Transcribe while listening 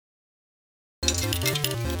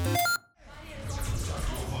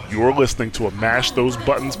You're listening to a Mash Those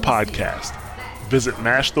Buttons podcast. Visit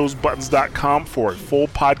mashthosebuttons.com for a full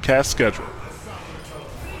podcast schedule.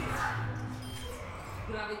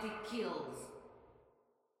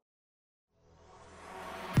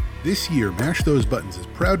 This year, Mash Those Buttons is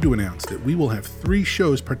proud to announce that we will have 3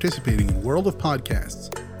 shows participating in World of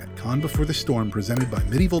Podcasts at Con Before the Storm presented by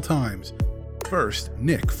Medieval Times. First,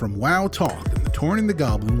 Nick from WoW Talk and the Torn and the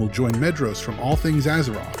Goblin will join Medros from All Things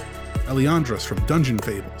Azeroth, Eliandros from Dungeon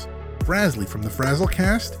Fables, Frasley from the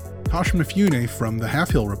Frazzlecast, Tosh Mifune from the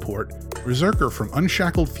Half Hill Report, Berserker from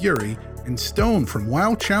Unshackled Fury, and Stone from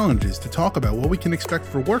WoW Challenges to talk about what we can expect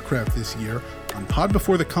for Warcraft this year on Pod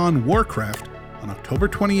Before the Con Warcraft on October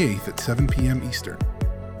 28th at 7 p.m. Eastern.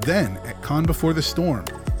 Then, at Con Before the Storm,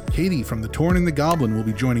 Katie from the Torn and the Goblin will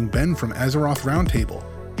be joining Ben from Azeroth Roundtable,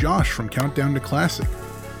 Josh from Countdown to Classic,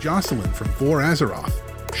 Jocelyn from For Azeroth,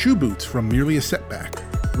 Shoeboots from Merely a Setback,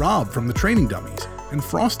 Rob from the Training Dummies, and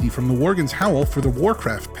Frosty from the Worgen's Howl for the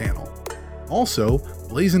Warcraft panel. Also,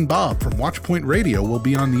 Blazin' Bob from Watchpoint Radio will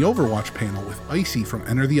be on the Overwatch panel with Icy from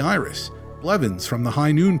Enter the Iris, Blevins from the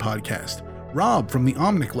High Noon podcast, Rob from the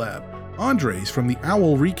Omnic Lab, Andres from the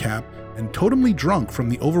Owl Recap, and Totemly Drunk from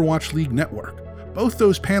the Overwatch League Network. Both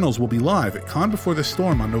those panels will be live at Con Before the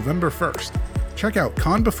Storm on November 1st. Check out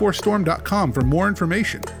conbeforestorm.com for more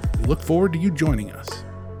information. We look forward to you joining us.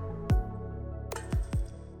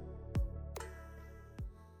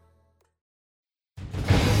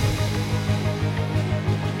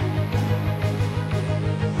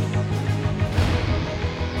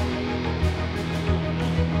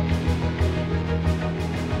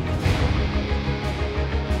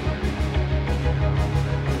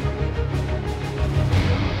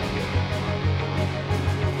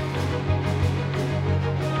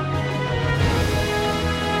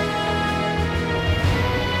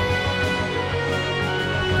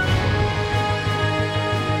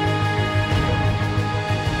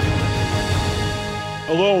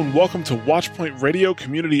 Hello and welcome to Watchpoint Radio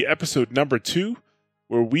Community Episode number 2,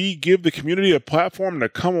 where we give the community a platform to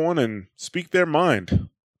come on and speak their mind.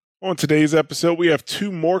 On today's episode, we have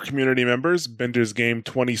 2 more community members, Bender's Game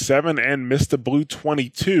 27 and Mr. Blue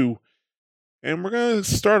 22. And we're going to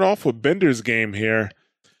start off with Bender's Game here.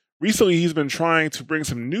 Recently, he's been trying to bring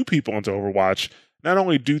some new people into Overwatch, not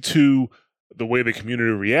only due to the way the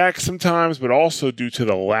community reacts sometimes, but also due to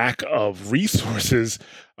the lack of resources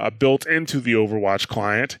built into the Overwatch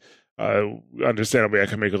client. Understandably, that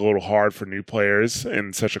can make it a little hard for new players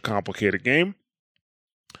in such a complicated game.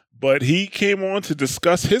 But he came on to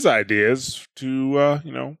discuss his ideas to,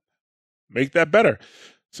 make that better.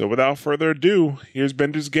 So without further ado, here's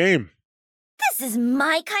Bender's Game. This is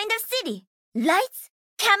my kind of city. Lights,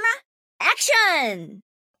 camera, action!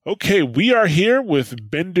 Okay, we are here with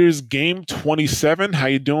Bender's Game 27. How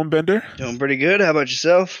you doing, Bender? Doing pretty good. How about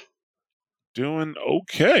yourself? Doing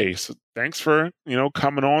okay. So thanks for,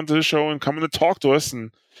 coming on to the show and coming to talk to us.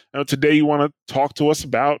 And today you want to talk to us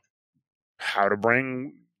about how to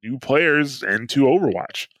bring new players into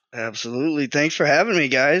Overwatch. Absolutely. Thanks for having me,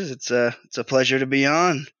 guys. It's a pleasure to be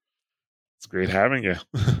on. It's great having you.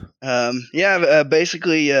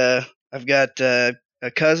 Basically, I've got a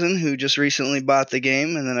cousin who just recently bought the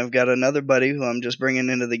game, and then I've got another buddy who I'm just bringing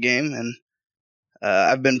into the game, and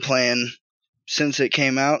I've been playing since it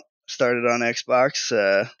came out. Started on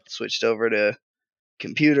Xbox, switched over to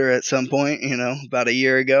computer at some point, about a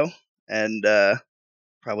year ago, and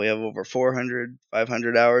probably have over 400,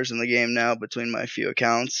 500 hours in the game now between my few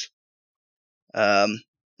accounts. And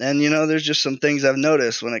there's just some things I've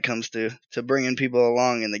noticed when it comes to bringing people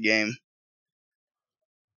along in the game.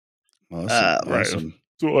 Awesome.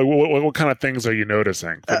 So what kind of things are you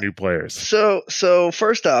noticing for new players? So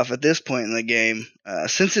first off, at this point in the game,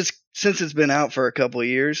 since it's been out for a couple of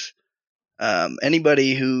years,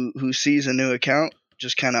 anybody who sees a new account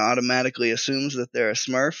just kind of automatically assumes that they're a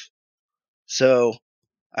Smurf. So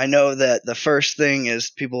I know that the first thing is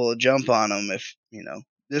people will jump on them if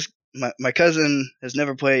my cousin has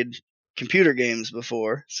never played computer games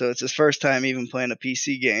before, so it's his first time even playing a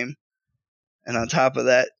PC game. And on top of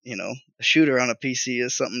that, a shooter on a PC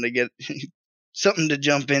is something to get, something to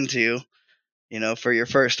jump into, for your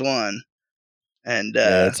first one. And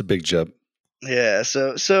yeah, that's a big jump. Yeah,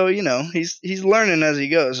 so he's learning as he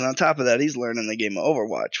goes, and on top of that, he's learning the game of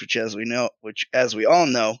Overwatch, which as we all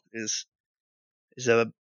know is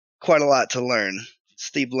quite a lot to learn,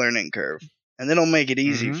 steep learning curve, and they don't make it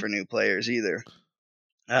easy for new players either.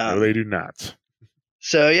 No, they do not.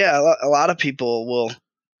 So yeah, a lot of people will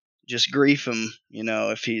just grief him,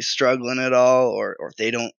 if he's struggling at all, or if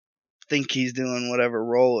they don't think he's doing whatever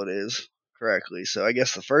role it is correctly. So I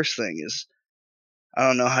guess the first thing is, I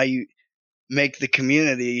don't know how you make the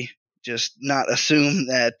community just not assume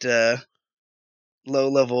that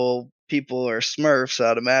low-level people are Smurfs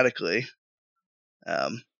automatically.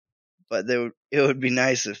 But it would be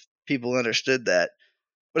nice if people understood that.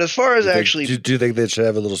 But as far as do you think they should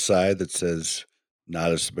have a little sign that says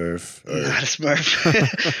 "Not a Smurf"? Or not a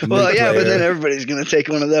Smurf. Well, yeah, but then everybody's gonna take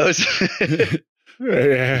one of those.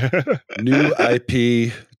 Yeah. New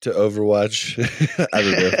IP to Overwatch. I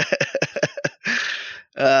don't know.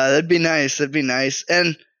 That'd be nice. That'd be nice.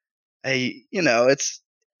 And it's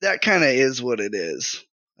that kind of is what it is.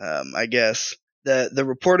 I guess the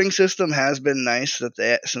reporting system has been nice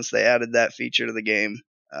since they added that feature to the game.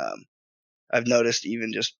 I've noticed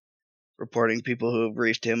even just reporting people who have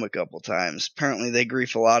griefed him a couple times. Apparently, they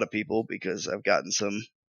grief a lot of people because I've gotten some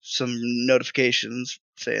notifications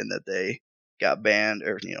saying that they got banned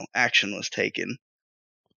or action was taken.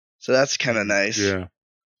 So that's kind of nice. Yeah.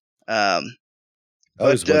 I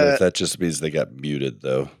always wonder if that just means they got muted,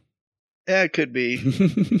 though. Yeah, it could be.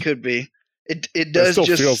 Could be. It does. It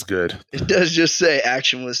still feels good. It does just say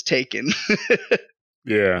action was taken.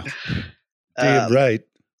 Yeah. Damn right.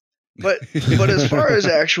 But as far as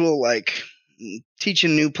actual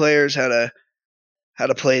teaching new players how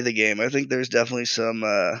to play the game, I think there's definitely some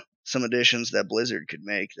additions that Blizzard could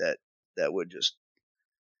make that would just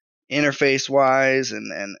interface wise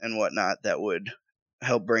and whatnot that would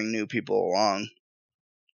help bring new people along.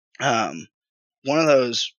 One of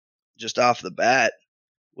those just off the bat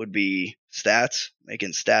would be stats,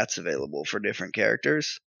 making stats available for different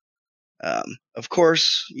characters. Of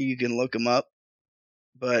course, you can look them up,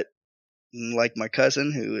 but like my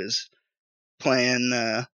cousin who is playing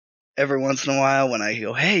every once in a while when I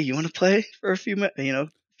go, hey, you want to play for a few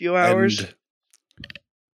hours? And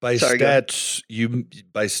by stats,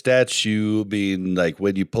 you mean like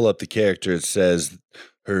when you pull up the character, it says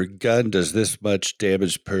her gun does this much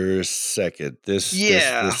damage per second. This.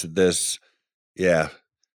 Yeah. Yeah.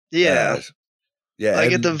 Yeah.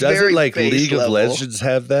 Like at the very base League level. of Legends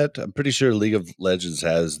have that? I'm pretty sure League of Legends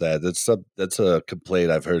has that. That's a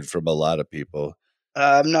complaint I've heard from a lot of people.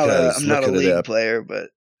 I'm not a League player, but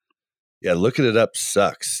yeah, looking it up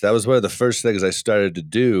sucks. That was one of the first things I started to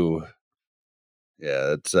do.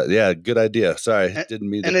 Yeah, it's good idea. Sorry,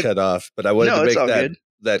 didn't mean to cut off, but I wanted to make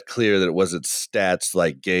that clear that it wasn't stats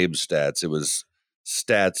like game stats. It was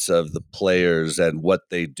stats of the players and what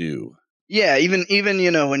they do. Yeah, even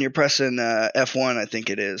when you're pressing F1, I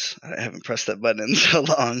think it is. I haven't pressed that button in so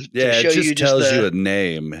long. Yeah, it just tells you a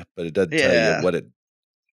name, but it doesn't tell you what it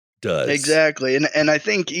does. Exactly, and I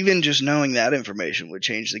think even just knowing that information would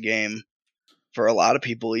change the game for a lot of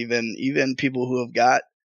people, even people who have got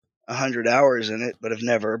 100 hours in it but have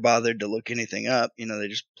never bothered to look anything up. They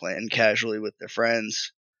just playing casually with their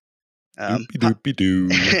friends. Doopy-doopy-doo.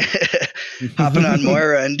 Hopping on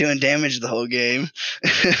Moira and doing damage the whole game.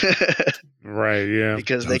 Right, yeah.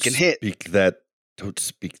 Because they can hit. Don't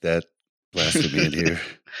speak that blasphemy in here.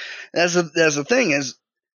 That's the thing is,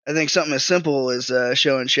 I think something as simple as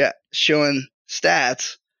showing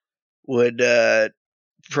stats would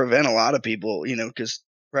prevent a lot of people, because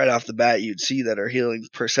right off the bat you'd see that her healing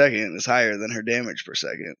per second is higher than her damage per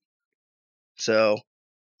second. So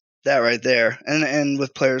that right there, and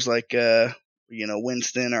with players like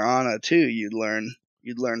Winston or Ana too, you'd learn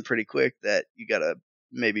pretty quick that you gotta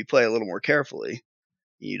maybe play a little more carefully.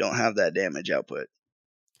 You don't have that damage output.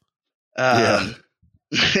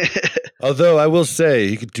 Although I will say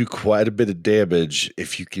you could do quite a bit of damage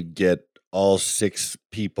if you could get all 6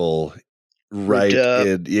 people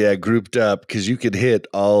grouped up, because you could hit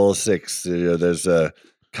all 6. There's a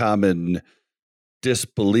common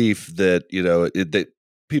disbelief that that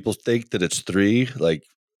people think that it's 3. Like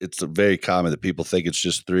it's very common that people think it's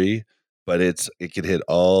just 3, but it can hit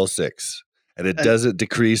all 6, and it doesn't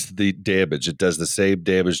decrease the damage. It does the same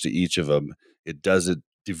damage to each of them. It doesn't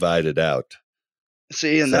divide it out.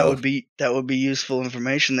 See, and that would be useful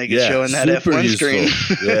information they could show in that F1 screen.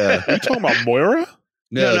 Yeah, are you talking about Moira?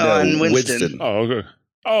 No, on Winston. Oh, okay.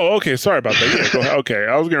 Oh, okay. Sorry about that. Yeah, go ahead. Okay,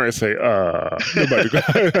 I was going to say, nobody.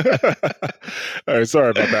 All right, sorry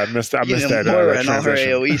about that. I missed that. Moira and all her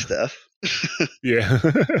AOE stuff. Yeah.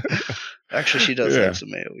 Actually, she does have some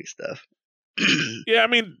AOE stuff. Yeah, I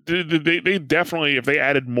mean, they definitely, if they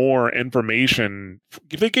added more information,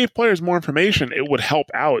 if they gave players more information, it would help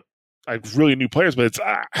out like really new players. But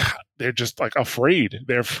they're just like afraid.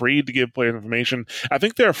 They're afraid to give players information. I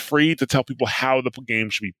think they're afraid to tell people how the game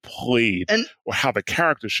should be played or how the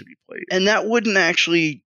characters should be played. And that wouldn't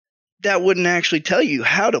actually tell you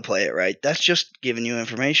how to play it right. That's just giving you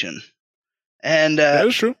information. And that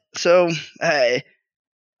is true. So I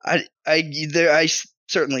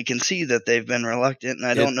certainly can see that they've been reluctant, and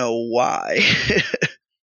I don't know why.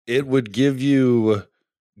 It would give you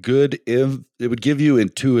good information,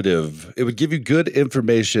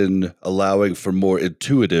 allowing for more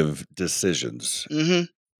intuitive decisions.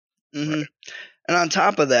 Mm-hmm. Mm-hmm. Right. And on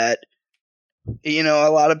top of that, a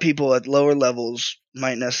lot of people at lower levels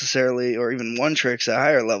might necessarily, or even one tricks at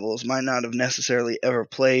higher levels, might not have necessarily ever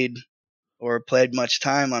played much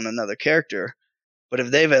time on another character. But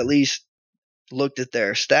if they've at least looked at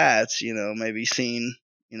their stats, maybe seen,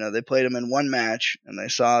 they played them in one match and they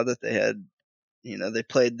saw that they had, they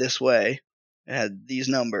played this way, it had these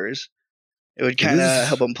numbers, it would kind of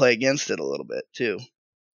help them play against it a little bit too.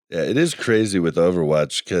 Yeah, it is crazy with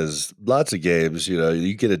Overwatch because lots of games,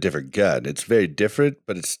 you get a different gun. It's very different,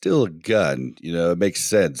 but it's still a gun. It makes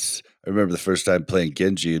sense. I remember the first time playing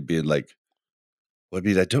Genji and being like, well,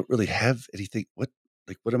 I don't really have anything. What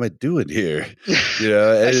am I doing here?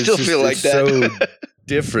 I still feel like that. So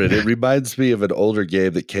different. It reminds me of an older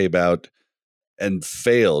game that came out and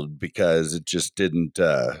failed because it just didn't.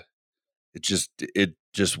 It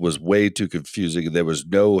just was way too confusing, and there was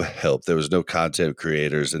no help. There was no content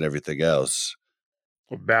creators and everything else.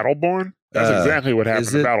 Battleborn? That's exactly what happened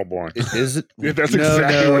to Battleborn. Is it? That's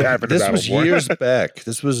exactly what happened to Battleborn. This was years back.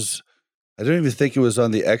 I don't even think it was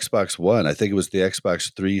on the Xbox One. I think it was the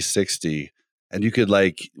Xbox 360. And you could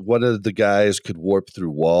one of the guys could warp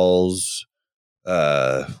through walls.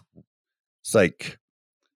 It's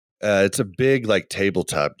it's a big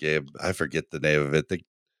tabletop game. I forget the name of it.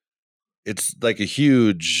 It's a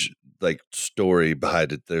huge story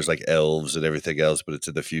behind it. There's elves and everything else, but it's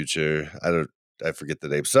in the future. I forget the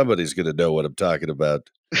name. Somebody's gonna know what I'm talking about.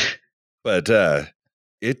 But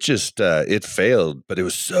it failed, but it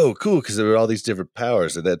was so cool because there were all these different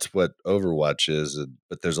powers, and that's what Overwatch is.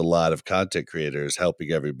 But there's a lot of content creators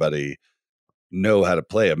helping everybody know how to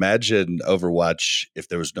play. Imagine Overwatch if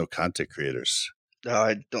there was no content creators. Oh,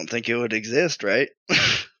 I don't think it would exist, right?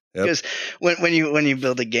 Because when you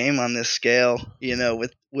build a game on this scale,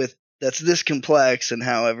 with that's this complex and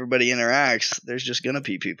how everybody interacts, there's just gonna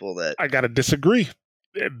be people that I gotta disagree.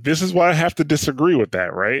 This is why I have to disagree with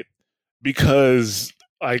that, right? Because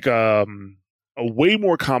a way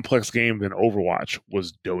more complex game than Overwatch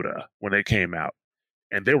was Dota when it came out,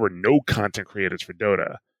 and there were no content creators for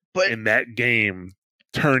Dota. And that game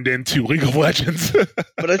turned into League of Legends.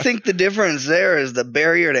 But I think the difference there is the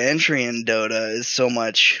barrier to entry in Dota is so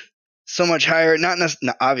much higher.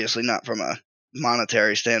 Obviously not from a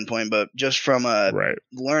monetary standpoint, but just from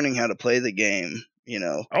learning how to play the game.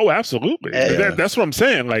 Oh, absolutely. That's what I'm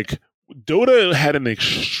saying. Dota had an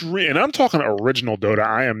extreme, and I'm talking original Dota.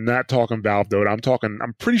 I am not talking Valve Dota.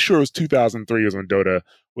 I'm pretty sure it was 2003 is when Dota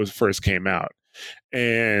first came out.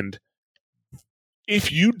 And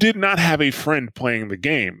if you did not have a friend playing the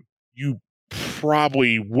game, you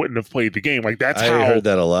probably wouldn't have played the game. I heard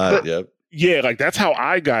that a lot. Yep. Yeah, that's how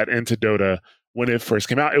I got into Dota when it first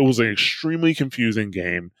came out. It was an extremely confusing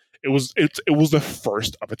game. It was the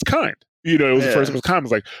first of its kind. It was the first of its kind.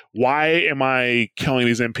 It was why am I killing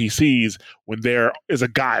these NPCs when there is a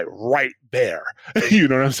guy right there? You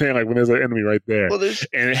know what I'm saying? When there's an enemy right there. Well,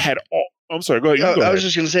 and it had all. I'm sorry. Go ahead. I was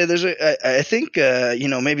just going to say I think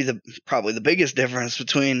maybe probably the biggest difference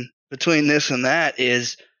between this and that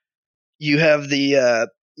is you have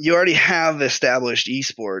you already have established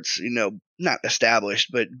esports, not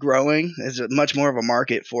established, but growing. There's much more of a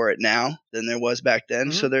market for it now than there was back then.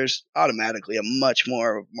 Mm-hmm. So there's automatically a much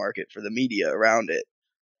more market for the media around it.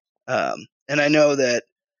 And I know that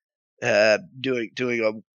doing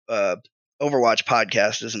a Overwatch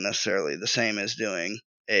podcast isn't necessarily the same as doing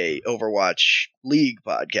a Overwatch League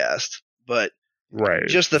podcast, but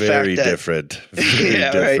just the very fact that different. Very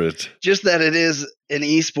different. Right? Just that it is an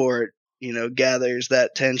esport, gathers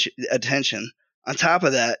that attention. On top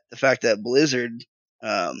of that, the fact that Blizzard,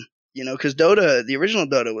 because Dota, the original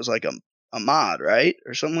Dota was a mod, right?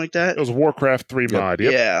 Or something like that. It was a Warcraft 3 mod.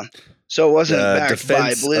 Yep. Yeah. So it wasn't backed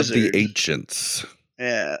by Blizzard. Of the Ancients.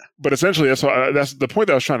 Yeah. But essentially, that's the point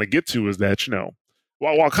that I was trying to get to is that,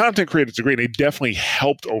 while content creators are great, they definitely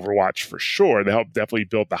helped Overwatch for sure. They helped definitely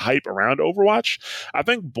build the hype around Overwatch. I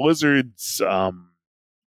think Blizzard's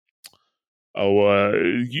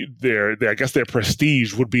I guess their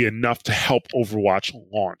prestige would be enough to help Overwatch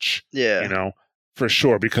launch. Yeah. For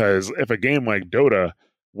sure. Because if a game like Dota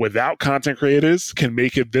without content creators can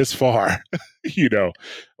make it this far, well,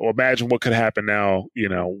 imagine what could happen now,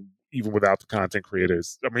 even without the content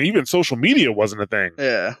creators. I mean, even social media wasn't a thing.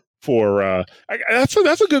 Yeah. That's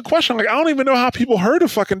a good question. I don't even know how people heard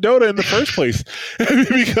of fucking Dota in the first place,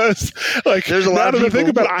 because there's a lot of people. Think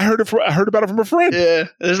about it, I heard about it from a friend. Yeah,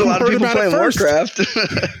 there's a lot of people playing Warcraft.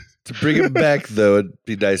 To bring him back, though, it'd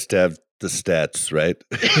be nice to have the stats, right?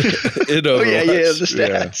 In Oh yeah, Overwatch. the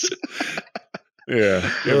stats. Yeah,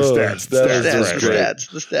 the Oh, stats. that The was stats, great. right.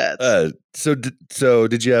 The stats. So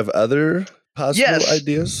did you have other possible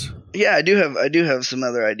ideas? Yeah, I do have some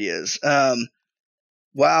other ideas.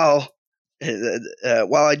 While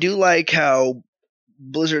I do like how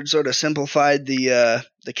Blizzard sort of simplified the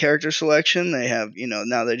character selection, they have,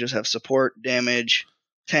 now they just have support, damage,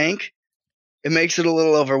 tank. It makes it a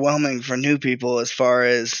little overwhelming for new people as far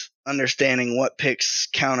as understanding what picks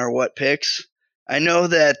counter what picks. I know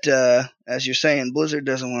that, as you're saying, Blizzard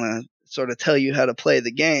doesn't want to sort of tell you how to play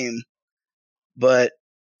the game, but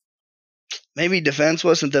maybe defense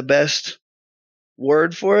wasn't the best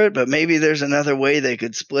word for it, but maybe there's another way they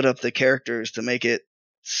could split up the characters to make it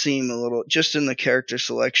seem a little, just in the character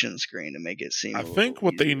selection screen, to make it seem I think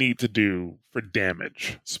what they need to do for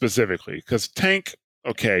damage specifically, because tank,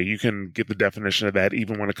 okay, you can get the definition of that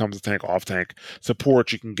even when it comes to tank off tank.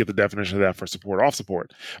 Support, you can get the definition of that for support off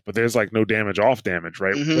support, but there's like no damage off damage,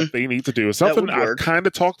 right? Mhm. What they need to do is something would I've work. kind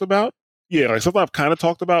of talked about. Yeah, like something I've kind of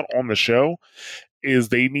talked about on the show is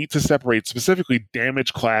they need to separate specifically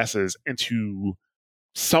damage classes into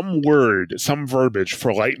some word, some verbiage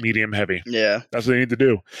for light, medium, heavy. Yeah. That's what they need to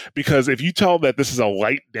do. Because if you tell that this is a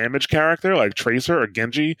light damage character like Tracer or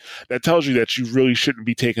Genji, that tells you that you really shouldn't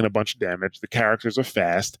be taking a bunch of damage. The characters are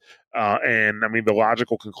fast. And I mean, the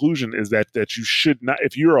logical conclusion is that you should not,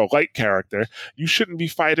 if you're a light character, you shouldn't be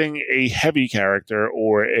fighting a heavy character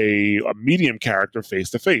or a medium character face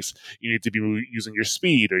to face. You need to be using your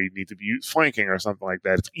speed, or you need to be flanking or something like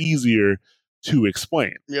that. It's easier to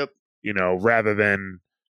explain. Yep. Rather than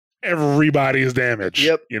everybody's damage.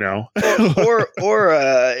 Yep. Or or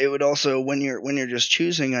it would also, when you're just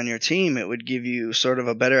choosing on your team, it would give you sort of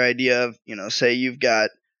a better idea of, say you've got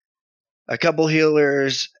a couple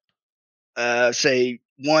healers, say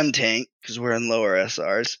one tank, because we're in lower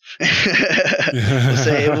SRs.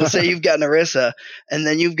 we'll say you've got Narissa, and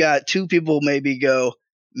then you've got two people maybe go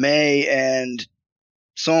Mei and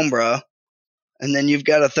Sombra, and then you've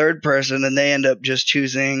got a third person, and they end up just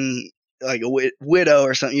choosing like a Widow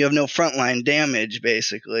or something. You have no frontline damage,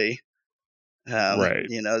 basically. Right.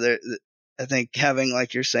 I think having,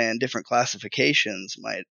 like you're saying, different classifications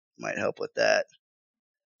might help with that.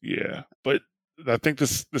 Yeah, but I think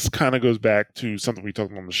this kind of goes back to something we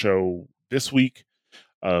talked about on the show this week,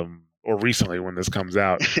 or recently when this comes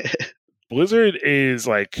out. Blizzard is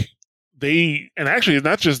like and actually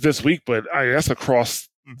not just this week, but I guess across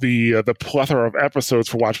the plethora of episodes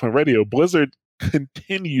for Watchpoint Radio, Blizzard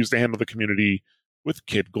continues to handle the community with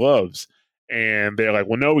kid gloves. And they're like,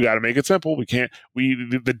 well, no, we got to make it simple. We can't.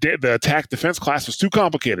 The attack defense class was too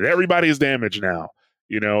complicated. Everybody is damaged now.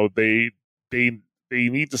 They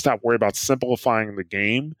need to stop worrying about simplifying the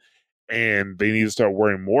game, and they need to start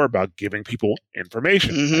worrying more about giving people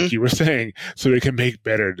information, like you were saying, so they can make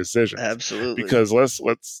better decisions. Absolutely. Because let's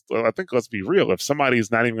be real. If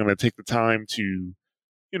somebody's not even going to take the time to,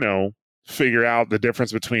 figure out the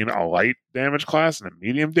difference between a light damage class and a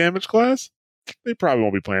medium damage class, they probably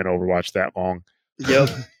won't be playing Overwatch that long. Yep.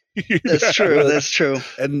 That's true. That's true.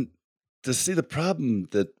 And to see the problem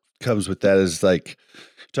that comes with that is, like,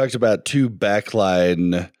 talked about 2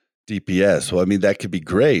 backline DPS. Well, I mean, that could be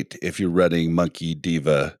great if you're running Monkey,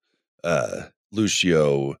 Diva,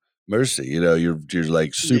 Lucio, Mercy. You're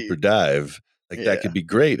like super dive. That could be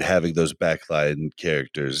great, having those backline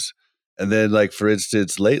characters. And then, like, for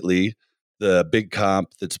instance, lately, the big comp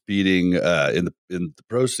that's beating in the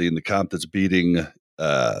pro scene, the comp that's beating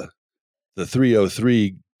the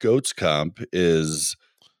 303 GOATS comp is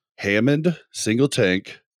Hammond, single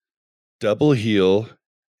tank, double heal,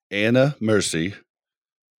 Anna, Mercy,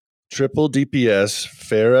 triple DPS,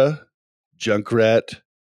 Pharah, Junkrat,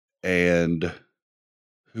 and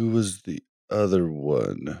who was the other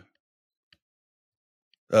one?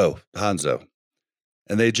 Oh, Hanzo.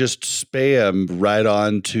 And they just spam right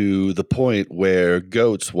on to the point where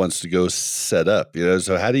GOATS wants to go set up.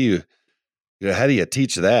 So how do you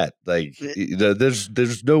teach that? Like,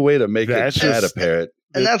 there's no way to make it that apparent.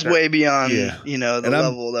 And that's way beyond, the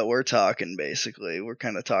level that we're talking, basically. We're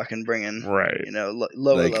kind of talking bringing,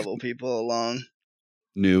 lower level people along.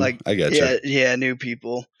 New, I gotcha. Yeah, new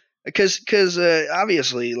people. Because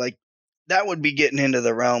obviously, like, that would be getting into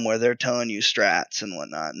the realm where they're telling you strats and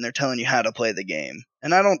whatnot, and they're telling you how to play the game.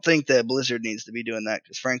 And I don't think that Blizzard needs to be doing that,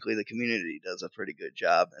 because frankly, the community does a pretty good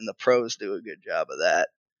job, and the pros do a good job of that.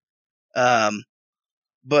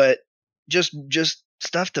 But just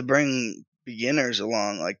stuff to bring beginners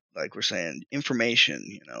along, like we're saying,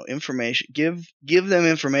 information. Give them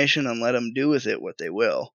information and let them do with it what they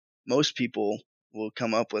will. Most people will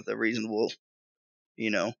come up with a reasonable,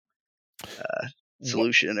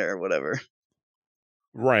 solution or whatever.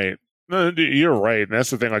 Right. No, you're right. And that's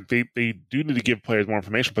the thing. Like they do need to give players more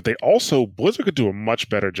information, but they also Blizzard could do a much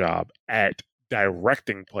better job at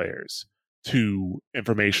directing players to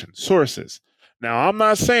information sources. Now, I'm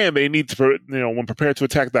not saying they need to, when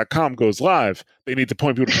preparetoattack.com goes live, they need to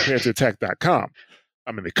point people to preparetoattack.com.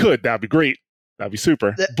 I mean, they could. That'd be great. That'd be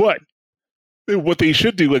super. But what they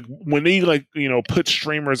should do, like when they put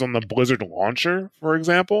streamers on the Blizzard launcher, for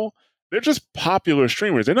example, they're just popular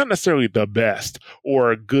streamers. They're not necessarily the best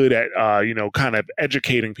or good at, kind of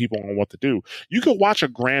educating people on what to do. You could watch a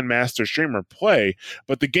Grandmaster streamer play,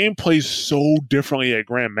 but the game plays so differently at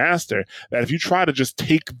Grandmaster that if you try to just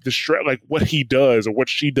take like what he does or what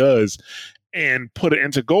she does and put it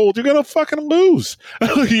into gold, you're going to fucking lose.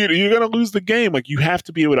 You're going to lose the game. Like you have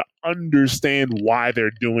to be able to understand why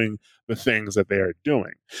they're doing the things that they are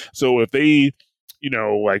doing. So if they,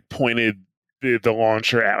 pointed the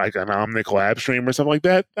launcher at like an Omnic Lab stream or something like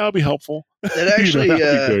that, that'll be helpful. That actually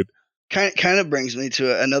good. Kind of brings me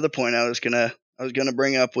to another point I was gonna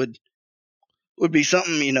bring up would be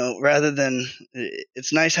something, rather than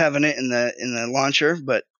it's nice having it in the launcher,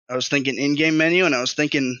 but I was thinking in-game menu, and I was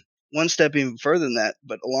thinking one step even further than that,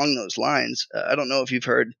 but along those lines. I don't know if you've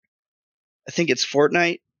heard, I think it's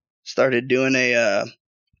Fortnite started doing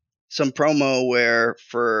some promo where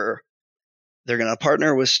they're going to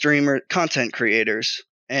partner with content creators,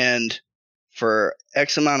 and for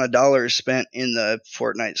X amount of dollars spent in the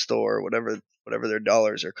Fortnite store, whatever their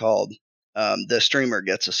dollars are called, the streamer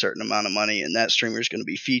gets a certain amount of money, and that streamer is going to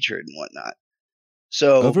be featured and whatnot.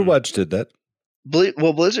 So Overwatch did that.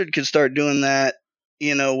 Blizzard could start doing that,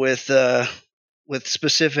 with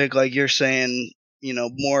specific, like you're saying,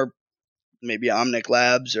 more maybe Omnic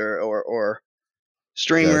Labs or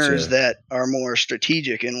streamers that are more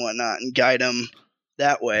strategic and whatnot, and guide them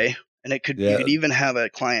that way. And you could even have a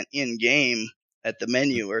client in game at the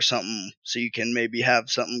menu or something, so you can maybe have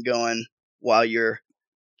something going while you're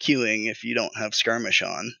queuing if you don't have skirmish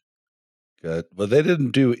on. Good. Well, they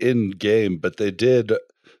didn't do in game, but they did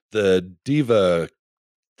the Diva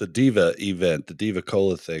event, the Diva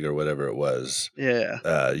Cola thing or whatever it was.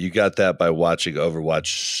 Yeah. You got that by watching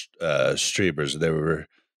Overwatch streamers. There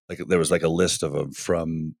was like a list of them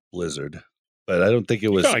from Blizzard, but I don't think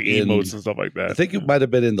it was like emotes and stuff like that. I think it might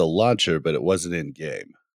have been in the launcher, but it wasn't in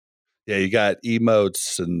game. Yeah, you got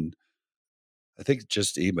emotes, and I think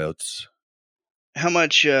just emotes. How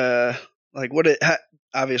much?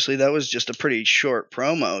 Obviously, that was just a pretty short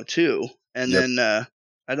promo too, and then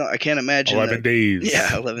I can't imagine 11 days.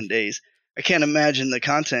 Yeah, 11 days. I can't imagine the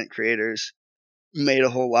content creators made a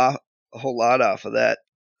whole lot off of that.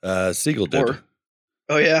 Seagull did.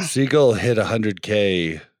 Oh yeah, Seagull hit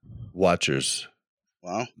 100K watchers.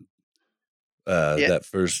 Wow. That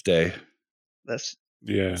first day.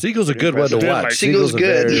 Seagull's a good one to watch. Seagull's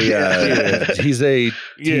good. He's a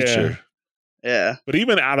teacher. Yeah. But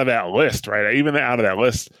even out of that list,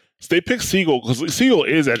 they pick Seagull because Seagull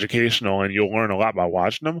is educational and you'll learn a lot by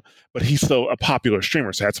watching him, but he's still a popular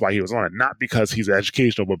streamer, so that's why he was on it. Not because he's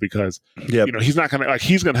educational, but because he's not gonna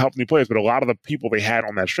he's gonna help new players, but a lot of the people they had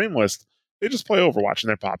on that stream list, they just play Overwatch and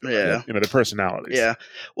they're popular. Yeah. Their personalities. Yeah.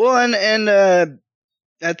 Well, and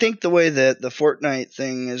I think the way that the Fortnite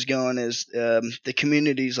thing is going is the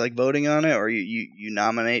community's like voting on it, or you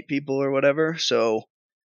nominate people or whatever. So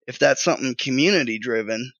if that's something community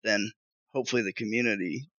driven, then hopefully the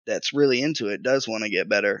community that's really into it does want to get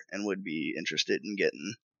better and would be interested in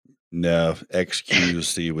getting. No,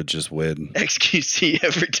 XQC would just win. XQC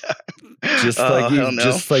every time. Just like he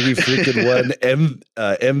freaking won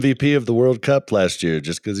MVP of the World Cup last year,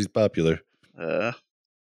 just because he's popular.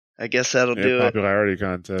 I guess that'll do it. Popularity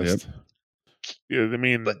contest. Yep. Yeah, I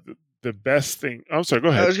mean, but the best thing. I'm sorry. Go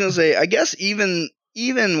ahead. I was gonna say, I guess even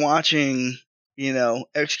watching,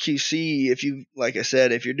 XQC, if you, like I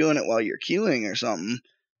said, if you're doing it while you're queuing or something,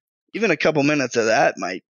 even a couple minutes of that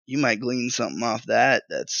you might glean something off that.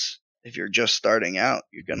 That's, if you're just starting out,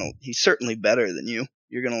 he's certainly better than you.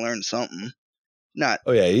 You're gonna learn something.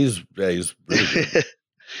 Oh yeah, he's really good.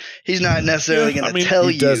 He's not necessarily going to tell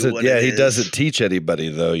you. He doesn't teach anybody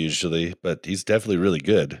though usually, but he's definitely really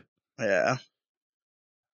good. Yeah.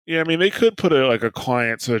 Yeah, I mean, they could put a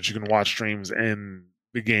client so that you can watch streams in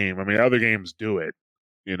the game. I mean, other games do it.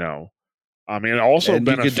 I mean, also and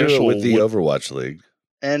beneficial you could do it with the Overwatch League.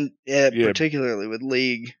 And particularly with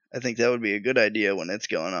League, I think that would be a good idea when it's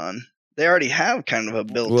going on. They already have kind of a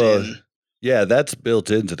built-in. Yeah, that's built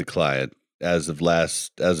into the client as of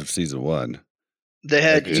season 1. They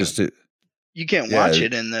had you can't watch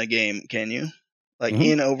it in the game, can you? Like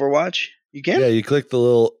in Overwatch, you can. Yeah, you click the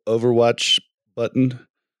little Overwatch button,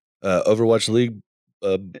 Overwatch League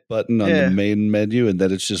a button on the main menu, and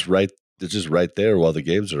then it's just right there while the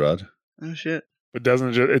games are on. Oh shit! But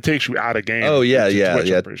doesn't it takes you out of game? Oh yeah.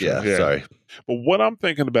 Sorry. But what I'm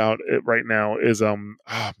thinking about it right now is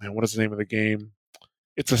what is the name of the game?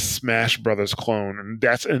 It's a Smash Brothers clone, and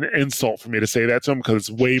that's an insult for me to say that to him because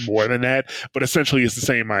it's way more than that. But essentially, it's the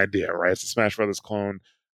same idea, right? It's a Smash Brothers clone.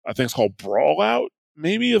 I think it's called Brawl Out.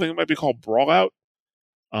 Maybe I think it might be called Brawl Out.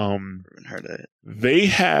 I haven't heard of it. They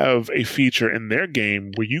have a feature in their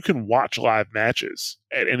game where you can watch live matches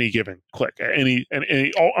at any given click.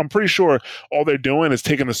 I'm pretty sure all they're doing is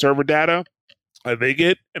taking the server data they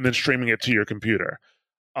get and then streaming it to your computer.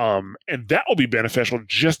 And that will be beneficial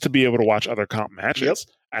just to be able to watch other comp matches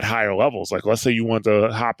at higher levels. Like, let's say you want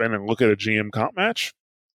to hop in and look at a GM comp match,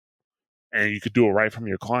 and you could do it right from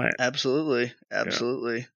your client. Absolutely.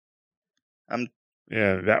 That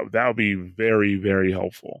would be very, very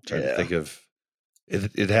helpful. Trying to think of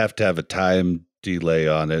it'd have to have a time delay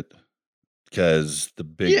on it because the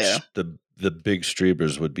big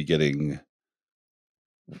streamers would be getting.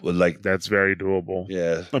 Well, like that's very doable.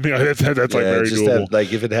 Yeah, I mean that's like very doable.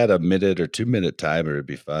 Like if it had a 1 or 2 minute timer, it'd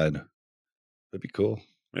be fine. That'd be cool.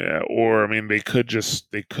 Yeah, or I mean, they could just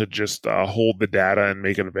hold the data and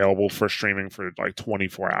make it available for streaming for like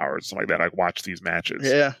 24 hours, something like that. Like watch these matches.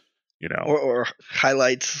 Yeah, or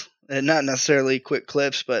highlights, and not necessarily quick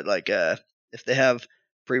clips, but like if they have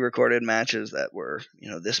pre-recorded matches that were,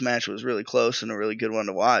 this match was really close and a really good one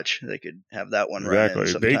to watch, they could have that one running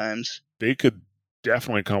sometimes. They could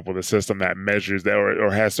definitely come up with a system that measures that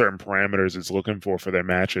or has certain parameters it's looking for their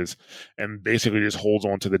matches and basically just holds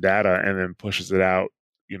on to the data and then pushes it out,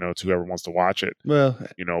 to whoever wants to watch it. Well,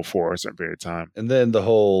 for a certain period of time. And then the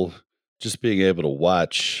whole just being able to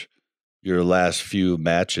watch your last few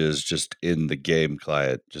matches just in the game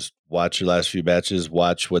client. Just watch your last few matches,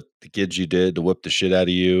 watch what the Genji did to whip the shit out of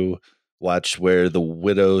you, watch where the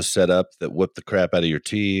Widow set up that whipped the crap out of your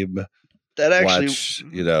team. That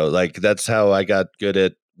actually, like that's how I got good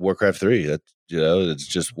at Warcraft 3. That it's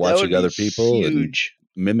just watching other people huge.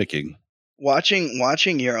 And mimicking.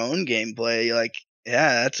 Watching your own gameplay, like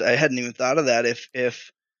I hadn't even thought of that.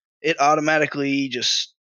 If it automatically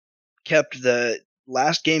just kept the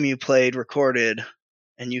last game you played recorded,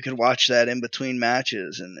 and you could watch that in between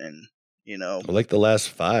matches, and like the last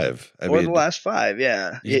 5, the last 5,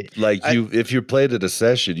 yeah. If you played at a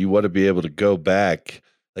session, you want to be able to go back.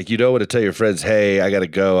 Like, you don't want to tell your friends, hey, I got to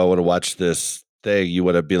go. I want to watch this thing. You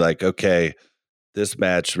want to be like, okay, this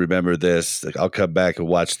match, remember this. Like, I'll come back and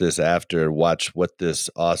watch this after, watch what this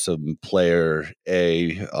awesome player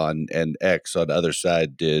A and X on the other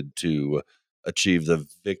side did to achieve the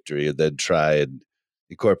victory, and then try and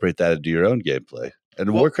incorporate that into your own gameplay.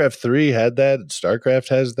 And Warcraft 3 had that, and StarCraft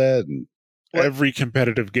has that, and every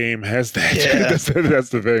competitive game has that. Yeah. that's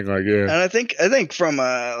the thing. Like, yeah. And I think from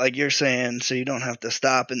like you're saying, so you don't have to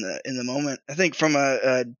stop in the moment. I think from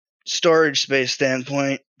a storage space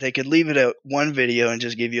standpoint, they could leave it at one video and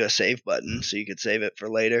just give you a save button, so you could save it for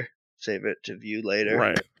later, save it to view later.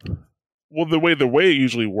 Right. Well, the way it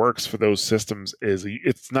usually works for those systems is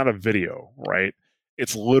it's not a video, right?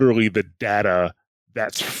 It's literally the data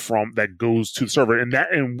that goes to the server, and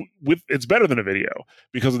it's better than a video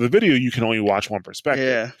because of the video you can only watch one perspective.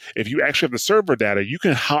 Yeah. If you actually have the server data, you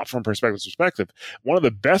can hop from perspective to perspective. One of the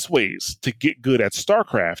best ways to get good at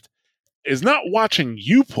StarCraft is not watching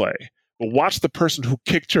you play, but watch the person who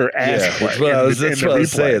kicked your ass. Yeah, that's what I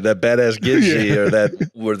was saying. That badass Genji or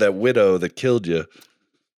that Widow that killed you.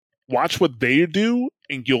 Watch what they do,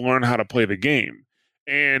 and you'll learn how to play the game.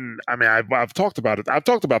 And I mean, I've talked about it. I've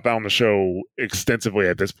talked about that on the show extensively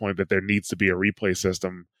at this point, that there needs to be a replay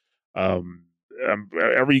system.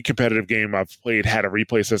 Every competitive game I've played had a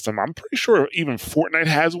replay system. I'm pretty sure even Fortnite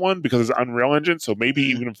has one because it's Unreal Engine. So maybe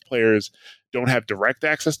even if players don't have direct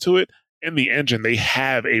access to it, in the engine, they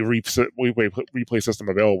have a replay system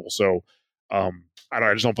available. So I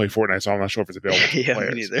just don't play Fortnite, so I'm not sure if it's available to yeah,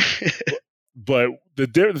 players. Me neither. But the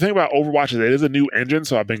thing about Overwatch is it is a new engine,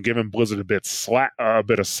 so I've been giving Blizzard a bit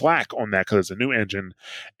of slack on that because it's a new engine.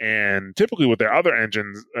 And typically with their other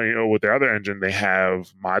engines, they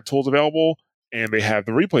have mod tools available and they have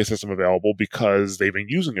the replay system available because they've been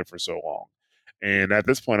using it for so long. And at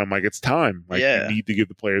this point, I'm like, it's time. Like, you need to give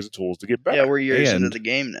the players the tools to get better. Yeah, we're years into the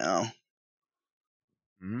game now.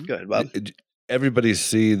 Mm-hmm. Go ahead, Bob. Everybody's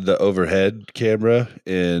seen the overhead camera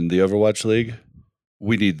in the Overwatch League.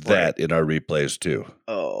 We need that in our replays too.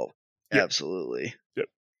 Oh, absolutely. Yep.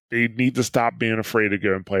 They need to stop being afraid to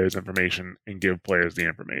give players information and give players the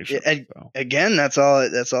information. Yeah, again, that's all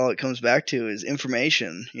it comes back to is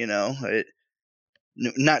information.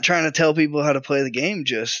 Not trying to tell people how to play the game,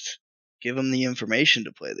 just give them the information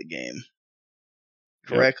to play the game.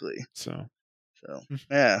 correctly. Yep. So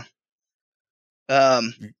yeah.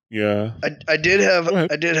 yeah. I did have Go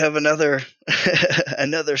ahead. another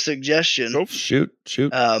another suggestion. Shoot.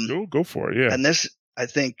 Go for it. Yeah. And this I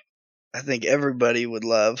think everybody would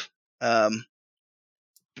love.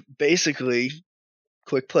 Basically,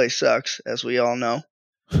 quick play sucks, as we all know.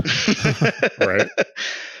 Right.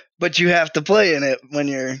 But you have to play in it when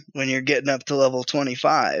you're getting up to level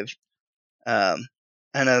 25. And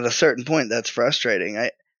at a certain point, that's frustrating.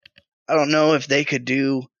 I don't know if they could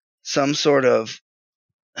do some sort of,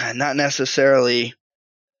 not necessarily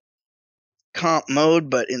comp mode,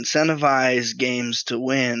 but incentivize games to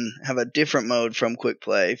win, have a different mode from quick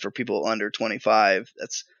play for people under 25.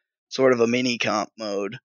 That's sort of a mini comp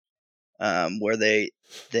mode, where they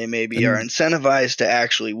maybe are incentivized to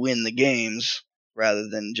actually win the games rather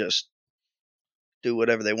than just do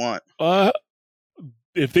whatever they want.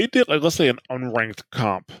 If they did, like, let's say an unranked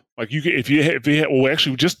comp, like you could,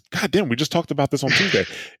 we just talked about this on Tuesday.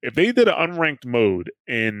 If they did an unranked mode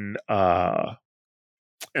in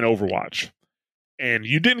Overwatch, and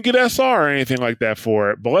you didn't get SR or anything like that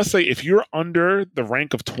for it, but let's say if you're under the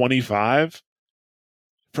rank of 25,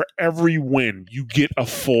 for every win you get a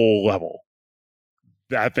full level.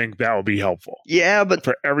 I think that would be helpful. Yeah, but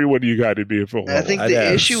for everyone you got to be a full level. I think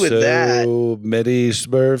the issue with that, so many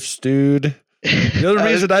Smurfs, dude. The other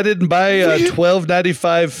reason I didn't buy a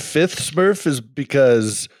 $12.95 fifth Smurf is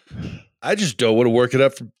because I just don't want to work it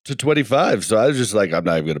up to 25. So I was just like, I'm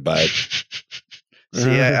not even going to buy it. See,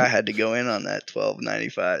 I had to go in on that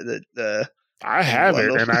 $12.95. I have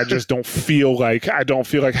it, and I just don't feel like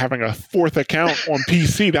having a fourth account on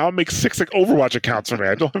PC. That would make 6 Overwatch accounts for me.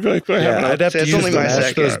 I don't feel like I'd have to use the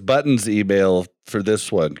Mash Those Buttons email for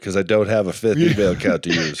this one because I don't have a fifth email account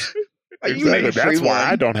to use. Exactly. That's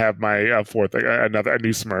why I don't have my fourth a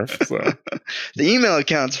new Smurf. So the email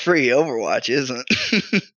account's free. Overwatch isn't.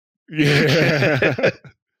 Yeah.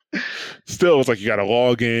 Still, it's like you got to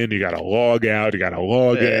log in, you got to log out, you got to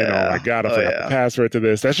log in. Oh my god, I forgot the password to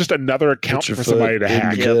this. That's just another account for somebody to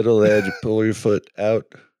hack. In the middle edge, pull your foot out.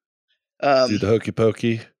 Do the hokey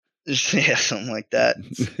pokey. Yeah, something like that.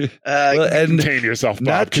 And contain yourself, Bob.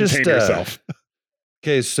 Not just contain yourself.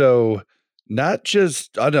 Okay, so not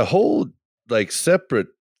just on a whole like separate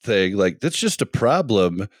thing. Like that's just a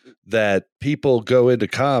problem that people go into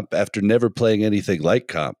comp after never playing anything like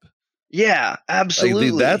comp. Yeah,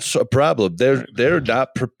 absolutely. Like, that's a problem. They're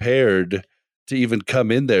not prepared to even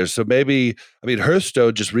come in there. So maybe, I mean,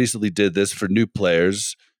 Hearthstone just recently did this for new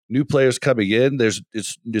players. New players coming in,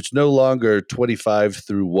 it's no longer 25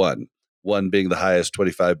 through 1. 1 being the highest,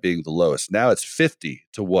 25 being the lowest. Now it's 50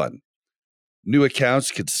 to 1. New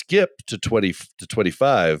accounts can skip to 20 to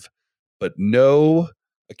 25, but no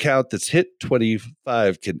account that's hit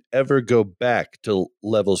 25 can ever go back to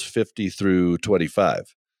levels 50 through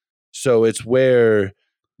 25. So it's where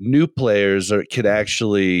new players can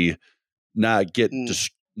actually not get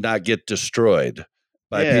destroyed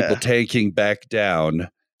by people tanking back down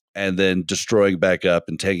and then destroying back up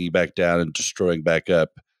and tanking back down and destroying back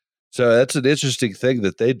up. So that's an interesting thing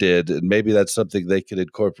that they did, and maybe that's something they could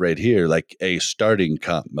incorporate here, like a starting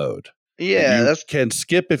comp mode. Yeah, you can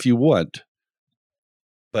skip if you want,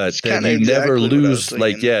 but then you exactly never lose.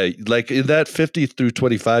 Like in that 50 through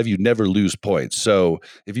 25, you never lose points. So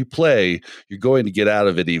if you play, you're going to get out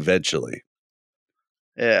of it eventually.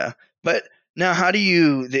 Yeah, but now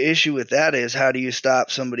the issue with that is how do you stop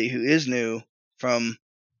somebody who is new from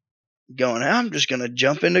going, I'm just going to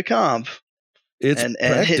jump into comp. It's and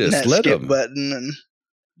practice. hitting that let skip them. button and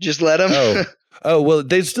just let them. Oh, well,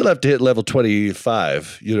 they still have to hit level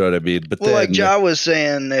 25. You know what I mean? But like Ja was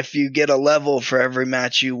saying, if you get a level for every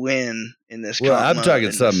match you win in this, well, I'm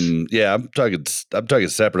talking something. Yeah, I'm talking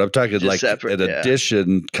separate. I'm talking like separate, an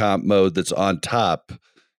addition comp mode that's on top.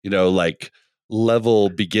 You know, like level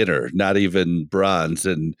beginner, not even bronze,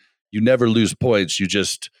 and you never lose points. You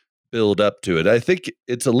just build up to it. I think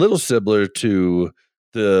it's a little similar to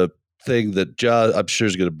the thing that Ja, I'm sure,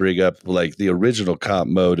 is going to bring up, like the original comp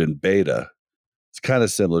mode in beta. It's kind of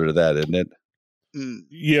similar to that, isn't it?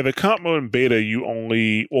 Yeah, the comp mode in beta,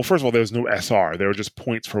 first of all, there was no SR. There were just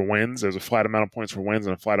points for wins. There was a flat amount of points for wins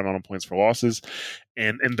and a flat amount of points for losses.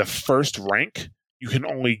 And in the first rank, you can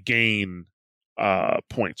only gain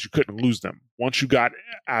points. You couldn't lose them. Once you got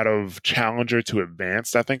out of Challenger to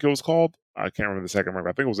Advanced, I think it was called. I can't remember the second rank, but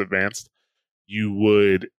I think it was Advanced. You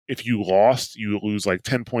would, if you lost, you would lose like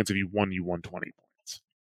 10 points. If you won 20 points.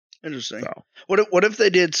 Interesting. So. What if they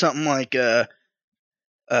did something like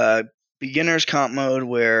beginner's comp mode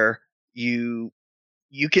where you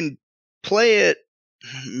can play it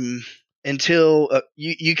until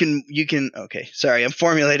you can. Okay, sorry, I'm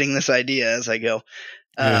formulating this idea as I go.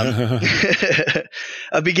 A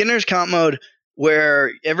beginner's comp mode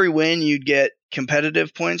where every win you'd get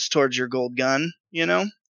competitive points towards your gold gun,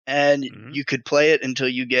 and you could play it until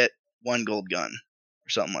you get 1 gold gun or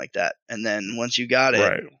something like that. And then once you got it,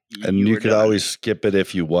 right. And you could always skip it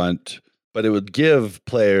if you want, but it would give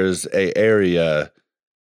players a area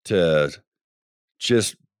to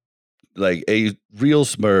just like a real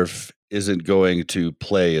Smurf isn't going to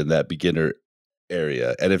play in that beginner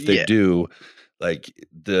area. And if they do, like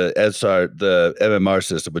the MMR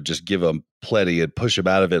system would just give them plenty and push them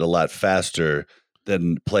out of it a lot faster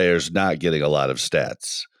than players not getting a lot of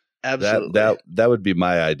stats. Absolutely. That would be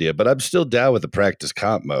my idea, but I'm still down with the practice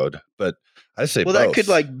comp mode. But I say both. That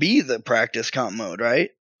could be the practice comp mode, right?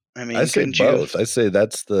 I mean, I say both. I say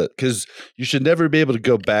that's because you should never be able to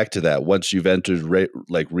go back to that once you've entered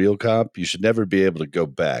real comp. You should never be able to go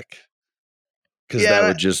back because that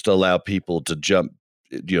would just allow people to jump,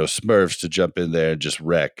 Smurfs to jump in there and just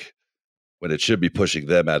wreck when it should be pushing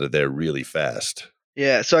them out of there really fast.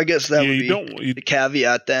 Yeah, so I guess that would be the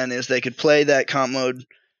caveat then is they could play that comp mode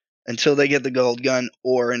until they get the gold gun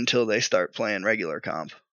or until they start playing regular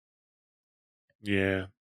comp. Yeah.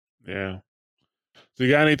 So you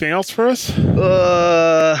got anything else for us?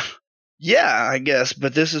 Yeah, I guess,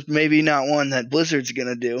 but this is maybe not one that Blizzard's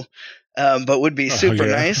gonna do. But would be super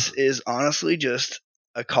nice is honestly just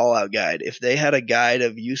a call out guide. If they had a guide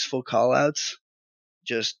of useful call outs,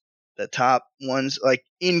 just the top ones like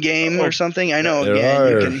in game or something. I know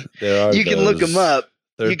you can look them up.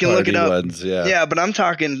 You can look it up. Ones, yeah, but I'm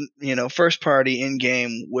talking, first party in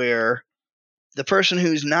game where the person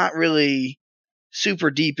who's not really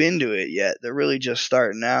super deep into it yet, they're really just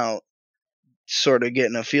starting out, sort of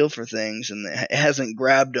getting a feel for things, and it hasn't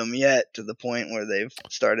grabbed them yet to the point where they've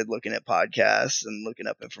started looking at podcasts and looking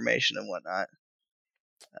up information and whatnot.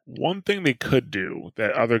 One thing they could do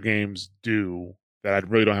that other games do that I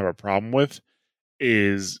really don't have a problem with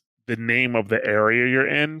is the name of the area you're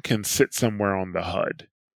in can sit somewhere on the HUD.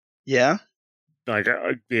 Yeah.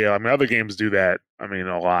 Other games do that,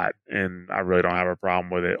 a lot, and I really don't have a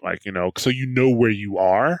problem with it. So you know where you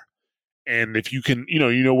are, and if you can, you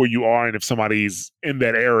know where you are, and if somebody's in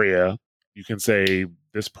that area, you can say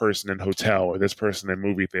this person in hotel or this person in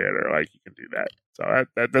movie theater. You can do that. So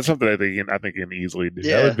that's something I think you can easily do.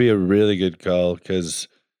 Yeah. That would be a really good call because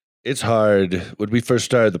it's hard. When we first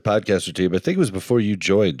started the podcaster team, I think it was before you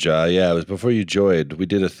joined, Ja. Yeah, it was before you joined. We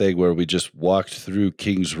did a thing where we just walked through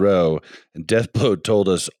Kings Row, and Deathblow told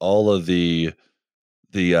us all of the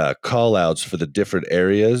call outs for the different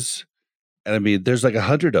areas. And there's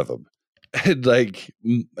 100 of them.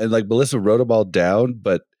 And Melissa wrote them all down,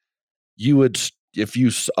 but you would, if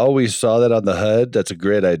you always saw that on the HUD, that's a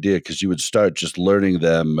great idea because you would start just learning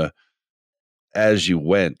them as you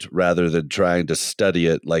went rather than trying to study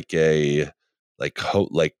it like freaking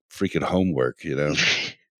homework,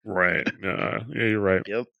 Right. Yeah, you're right.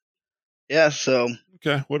 Yep. Yeah. So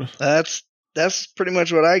okay, that's pretty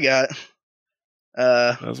much what I got.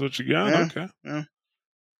 That's what you got. Yeah, okay. Yeah.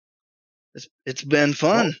 It's been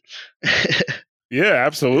fun. Yeah,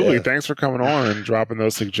 absolutely. Yeah. Thanks for coming on and dropping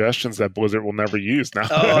those suggestions that Blizzard will never use now.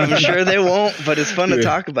 Oh, I'm sure they won't, but it's fun to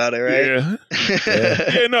talk about it, right?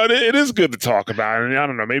 Yeah. No, it is good to talk about it. And I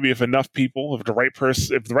don't know, maybe if enough people, if the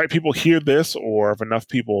right people hear this, or if enough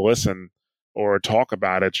people listen or talk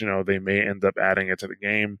about it, they may end up adding it to the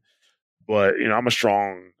game. But I'm a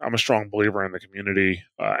strong believer in the community.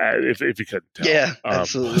 If you couldn't tell, yeah,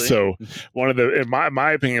 absolutely. So one of in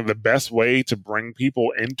my opinion, the best way to bring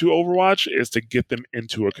people into Overwatch is to get them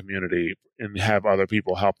into a community and have other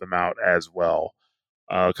people help them out as well.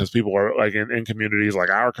 Because people are in communities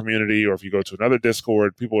like our community, or if you go to another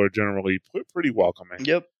Discord, people are generally pretty welcoming.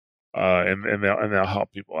 Yep. And they'll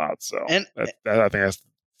help people out. So I think that's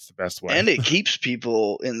the best way. And it keeps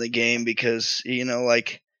people in the game because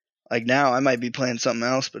like now I might be playing something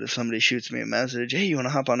else, but if somebody shoots me a message, hey, you want to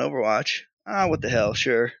hop on Overwatch? What the hell?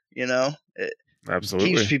 Sure. It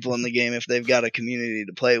absolutely keeps people in the game if they've got a community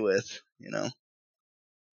to play with,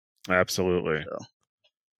 Absolutely. So,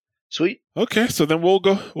 sweet. Okay, so then we'll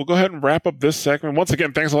go ahead and wrap up this segment. Once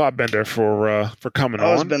again, thanks a lot, Bender, for coming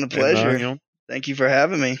on. It's been a pleasure. And, thank you for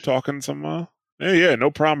having me. Talking some yeah, no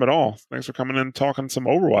problem at all. Thanks for coming in and talking some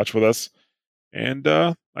Overwatch with us. And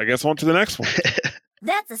I guess on to the next one.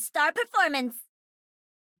 That's a star performance.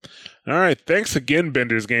 All right. Thanks again,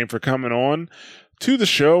 Bender's Game, for coming on to the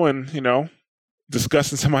show and,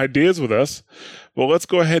 discussing some ideas with us. Well, let's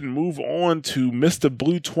go ahead and move on to Mr.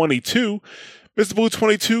 Blue 22. Mr. Blue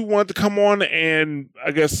 22 wanted to come on and, I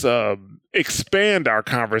guess, expand our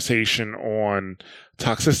conversation on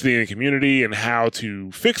toxicity in the community and how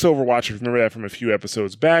to fix Overwatch. If you remember that from a few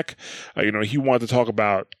episodes back, he wanted to talk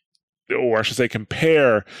about, or I should say,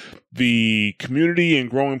 compare the community and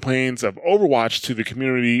growing pains of Overwatch to the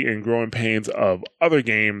community and growing pains of other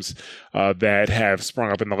games that have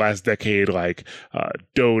sprung up in the last decade, like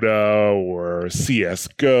Dota or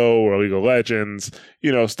CSGO or League of Legends,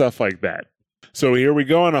 stuff like that. So here we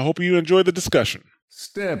go, and I hope you enjoy the discussion.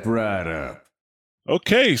 Step right up.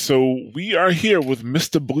 Okay, so we are here with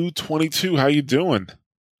Mr. Blue 22. How you doing?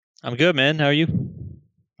 I'm good, man. How are you?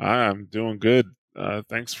 I'm doing good.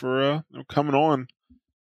 Thanks for coming on.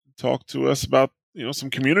 Talk to us about some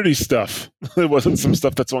community stuff. It wasn't some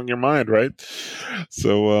stuff that's on your mind, right?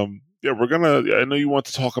 So we're gonna. I know you want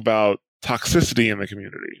to talk about toxicity in the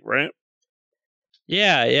community, right?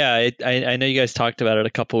 Yeah. I know you guys talked about it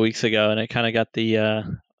a couple weeks ago, and it kind of got the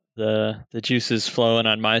juices flowing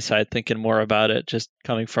on my side, thinking more about it, just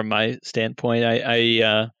coming from my standpoint.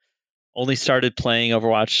 I only started playing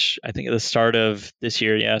Overwatch, I think, at the start of this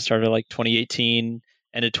year. Yeah, started like 2018,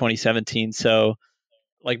 ended 2017. So,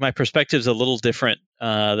 like, my perspective's a little different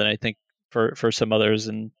than I think for some others.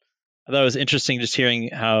 And I thought it was interesting just hearing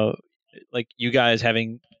how, like, you guys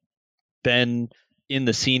having been in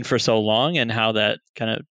the scene for so long and how that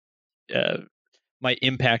kind of might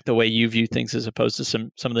impact the way you view things as opposed to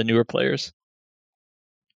some of the newer players.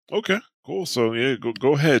 Okay, cool. So yeah,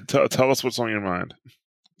 go ahead. Tell us what's on your mind.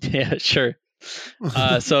 Yeah, sure.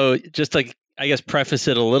 So just like, I guess, preface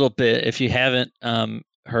it a little bit. If you haven't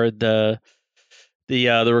heard the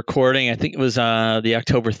recording, I think it was the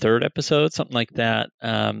October 3rd episode, something like that,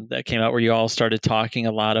 that came out where you all started talking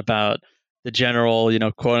a lot about the general,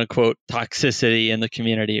 quote unquote, toxicity in the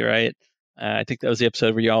community, right? I think that was the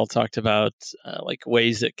episode where you all talked about like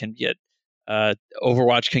ways that can get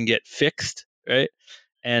Overwatch can get fixed, right?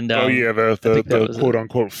 And the quote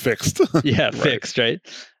unquote fixed. Yeah, right. Fixed, right?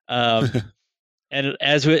 And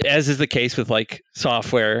as is the case with like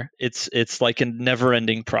software, it's like a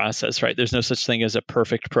never-ending process, right? There's no such thing as a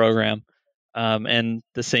perfect program, and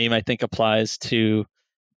the same I think applies to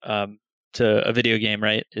a video game,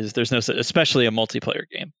 right? There's no, especially a multiplayer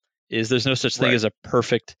game, there's no such thing right. as a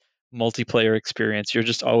perfect multiplayer experience. You're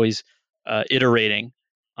just always iterating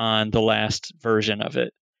on the last version of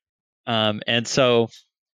it, and so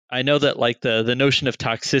I know that like the notion of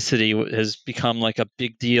toxicity has become like a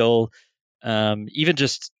big deal. Even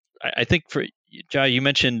just, I think for Jai, you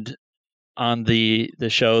mentioned on the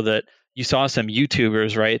show that you saw some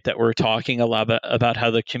YouTubers, right, that were talking a lot about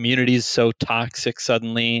how the community is so toxic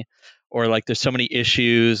suddenly, or like there's so many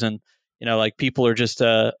issues, and like people are just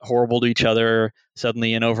horrible to each other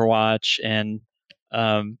suddenly in Overwatch. And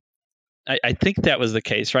I think that was the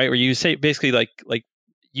case, right, where you say basically like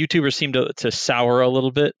YouTubers seem to sour a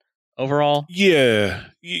little bit overall. Yeah.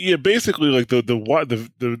 Basically, like it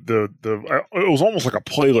was almost like a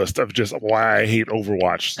playlist of just why I hate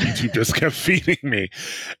Overwatch. YouTube just kept feeding me,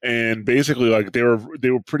 and basically, like they were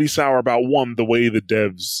pretty sour about, one, the way the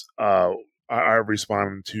devs are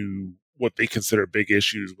responding to what they consider big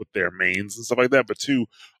issues with their mains and stuff like that. But two,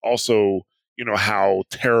 also, how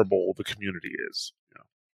terrible the community is.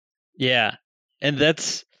 Yeah, and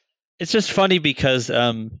it's just funny because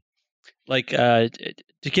to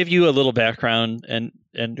give you a little background, and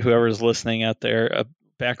whoever's listening out there, a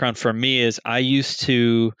background for me is I used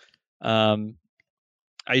to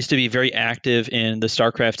be very active in the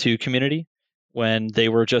StarCraft 2 community when they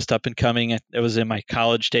were just up and coming. It was in my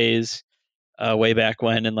college days, way back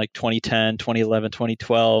when, in like 2010, 2011,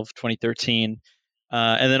 2012, 2013,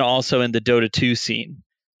 and then also in the Dota 2 scene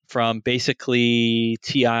from basically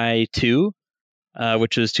TI2,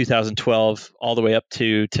 which was 2012, all the way up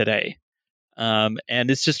to today.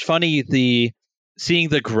 And it's just funny seeing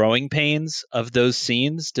the growing pains of those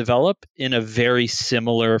scenes develop in a very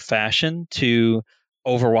similar fashion to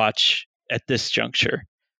Overwatch at this juncture,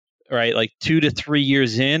 right? Like 2 to 3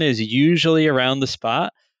 years in is usually around the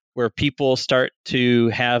spot where people start to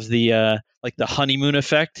have the honeymoon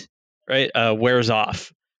effect, right? Wears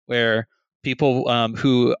off, where people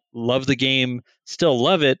who love the game still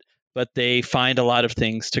love it, but they find a lot of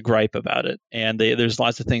things to gripe about it. And there's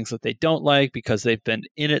lots of things that they don't like because they've been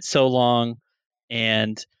in it so long.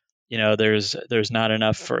 And, there's not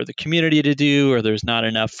enough for the community to do, or there's not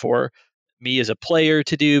enough for me as a player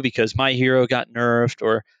to do because my hero got nerfed,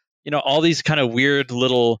 or, all these kind of weird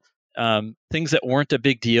little things that weren't a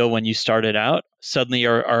big deal when you started out suddenly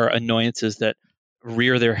are annoyances that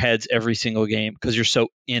rear their heads every single game because you're so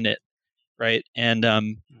in it. Right. And,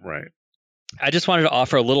 right. I just wanted to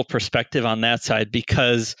offer a little perspective on that side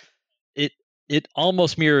because it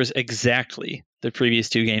almost mirrors exactly the previous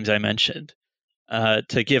two games I mentioned.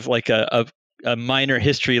 To give like a minor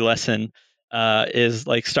history lesson, is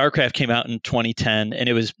like StarCraft came out in 2010 and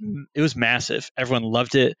it was massive. Everyone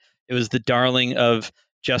loved it. It was the darling of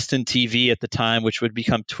Justin TV at the time, which would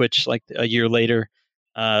become Twitch like a year later.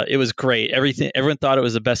 It was great. Everyone thought it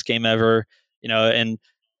was the best game ever, and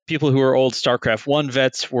people who were old StarCraft 1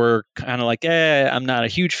 vets were kind of like, I'm not a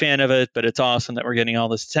huge fan of it, but it's awesome that we're getting all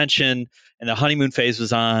this attention. And the honeymoon phase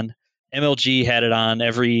was on. MLG had it on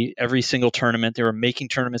every single tournament. They were making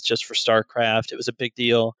tournaments just for StarCraft. It was a big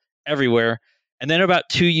deal everywhere. And then about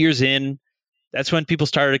 2 years in, that's when people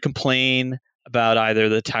started to complain about either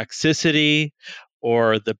the toxicity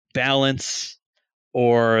or the balance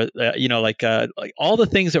or like all the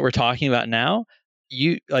things that we're talking about now.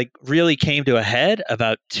 You like really came to a head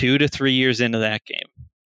about 2 to 3 years into that game,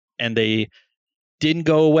 and they didn't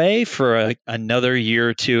go away for another year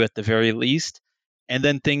or two at the very least. And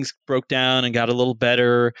then things broke down and got a little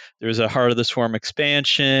better. There was a Heart of the Swarm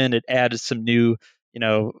expansion. It added some new,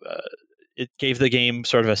 it gave the game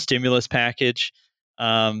sort of a stimulus package,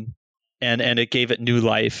 and it gave it new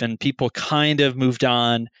life. And people kind of moved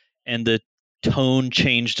on, and the tone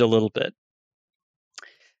changed a little bit.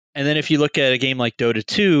 And then if you look at a game like Dota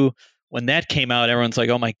 2, when that came out, everyone's like,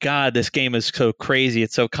 oh my God, this game is so crazy.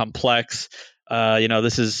 It's so complex.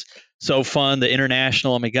 This is so fun. The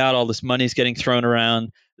international, oh my God, all this money's getting thrown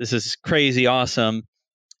around. This is crazy, awesome.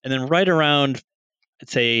 And then right around, I'd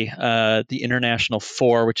say, the International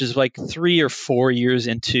 4, which is like 3 or 4 years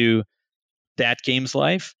into that game's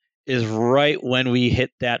life, is right when we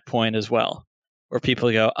hit that point as well, where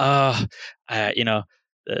people go,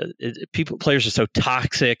 players are so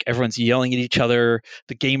toxic. Everyone's yelling at each other.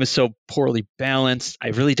 The game is so poorly balanced. I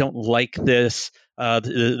really don't like this.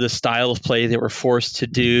 The style of play that we're forced to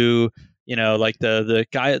do. Like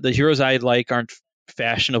the heroes I like aren't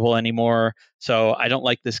fashionable anymore. So I don't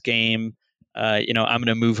like this game. I'm going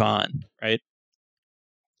to move on, right?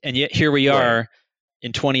 And yet here we are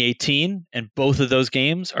in 2018, and both of those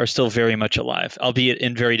games are still very much alive, albeit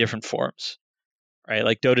in very different forms, right?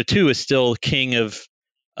 Like Dota 2 is still king of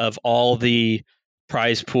all the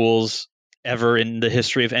prize pools ever in the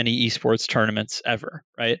history of any esports tournaments ever,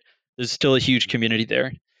 right? There's still a huge community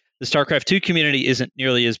there. The StarCraft 2 community isn't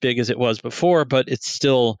nearly as big as it was before, but it's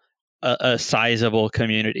still a sizable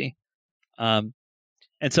community. And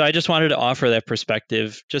so I just wanted to offer that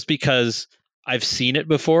perspective just because I've seen it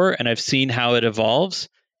before and I've seen how it evolves.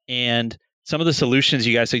 And some of the solutions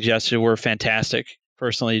you guys suggested were fantastic,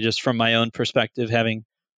 personally, just from my own perspective, having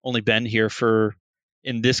only been here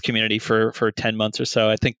in this community for 10 months or so.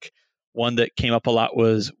 I think one that came up a lot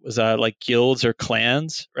was like guilds or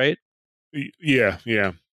clans, right?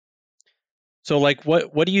 Yeah. So like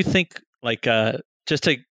what do you think, like just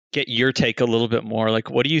to get your take a little bit more,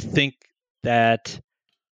 like what do you think that,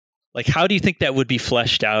 like how do you think that would be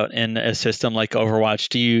fleshed out in a system like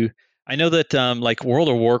Overwatch? I know that like World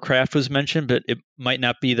of Warcraft was mentioned, but it might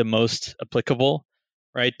not be the most applicable,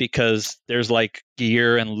 right? Because there's like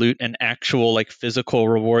gear and loot and actual like physical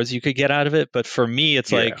rewards you could get out of it. But for me,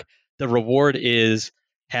 it's like the reward is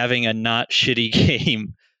having a not shitty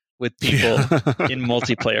game with people in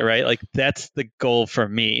multiplayer, right? Like that's the goal for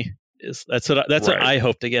me. That's what I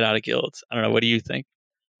hope to get out of guilds. I don't know. What do you think?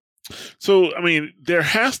 So, I mean, there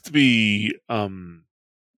has to be,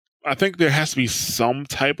 I think there has to be some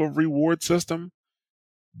type of reward system,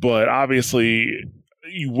 but obviously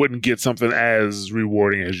you wouldn't get something as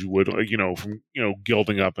rewarding as you would, from,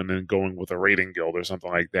 guilding up and then going with a raiding guild or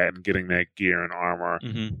something like that and getting that gear and armor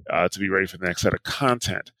to be ready for the next set of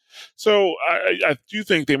content. So I do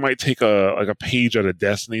think they might take a page out of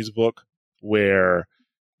Destiny's book where,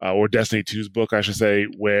 or Destiny 2's book, I should say,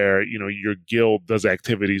 where, your guild does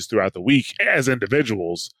activities throughout the week as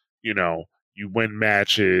individuals. You win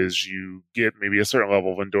matches, you get maybe a certain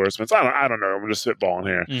level of endorsements. I don't know. I'm just spitballing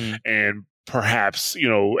here. And perhaps,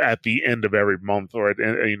 at the end of every month or,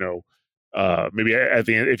 maybe at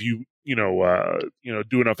the end, if you,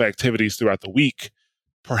 do enough activities throughout the week,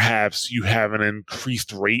 perhaps you have an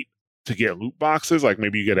increased rate to get loot boxes, like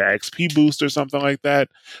maybe you get an XP boost or something like that.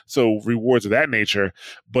 So rewards of that nature.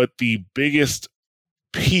 But the biggest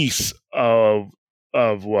piece of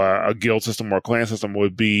a guild system or clan system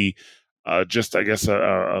would be just, I guess,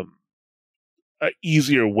 a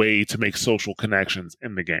easier way to make social connections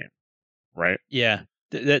in the game, right? Yeah,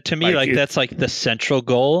 that to me, like that's like the central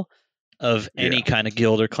goal of any kind of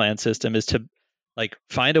guild or clan system is to like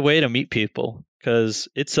find a way to meet people. Because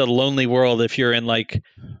it's a lonely world if you're in like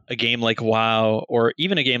a game like WoW or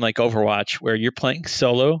even a game like Overwatch where you're playing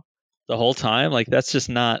solo the whole time. Like that's just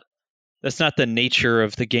not that's not the nature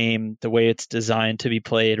of the game, the way it's designed to be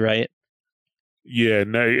played, right? Yeah,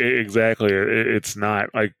 no, exactly. It's not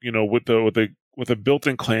like, with a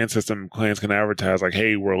built-in clan system, clans can advertise like,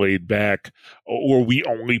 "Hey, we're laid back," or "We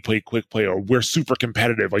only play quick play," or "We're super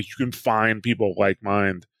competitive." Like, you can find people like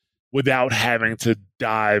mind without having to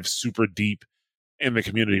dive super deep in the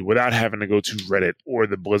community, without having to go to Reddit or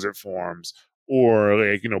the Blizzard forums,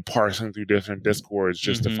 or like, parsing through different discords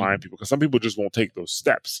just to find people, because some people just won't take those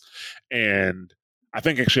steps. And I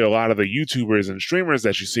think actually a lot of the YouTubers and streamers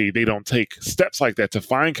that you see, they don't take steps like that to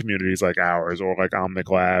find communities like ours or like Omnic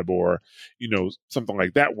Lab or, something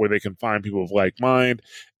like that, where they can find people of like mind.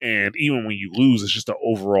 And even when you lose, it's just an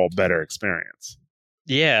overall better experience.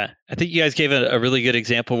 Yeah, I think you guys gave a really good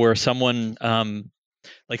example where someone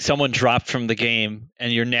someone dropped from the game,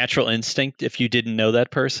 and your natural instinct, if you didn't know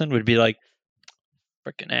that person, would be like,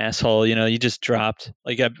 freaking asshole, you just dropped.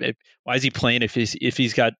 Like, why is he playing if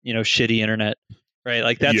he's got shitty internet, right?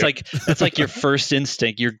 Like that's like your first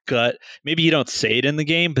instinct, your gut. Maybe you don't say it in the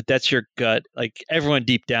game, but that's your gut. Like, everyone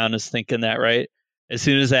deep down is thinking that, right? As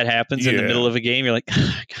soon as that happens in the middle of a game, you're like,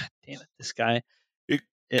 God damn it, this guy.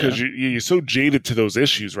 Because you're so jaded to those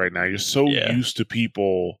issues right now. You're so used to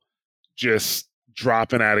people just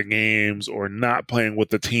dropping out of games or not playing with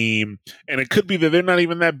the team. And it could be that they're not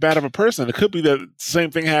even that bad of a person. It could be that the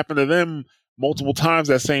same thing happened to them multiple times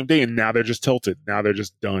that same day, and now they're just tilted. Now they're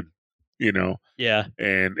just done, Yeah.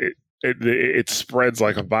 And it spreads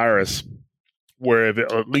like a virus, where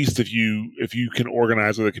at least if you can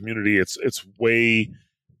organize with a community, it's just way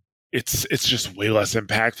less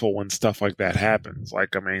impactful when stuff like that happens.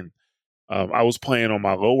 Like, I mean, I was playing on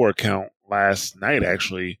my lower account last night,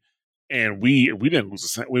 actually, and we didn't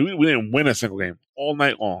lose we didn't win a single game all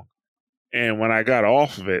night long. And when I got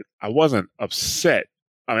off of it, I wasn't upset.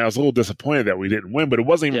 I mean, I was a little disappointed that we didn't win, but it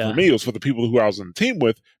wasn't even for me. It was for the people who I was on the team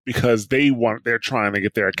with, because they're trying to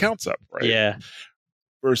get their accounts up, right? Yeah.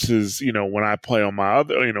 Versus, when I play on my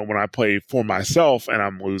other, when I play for myself and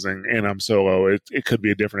I'm losing and I'm solo, it could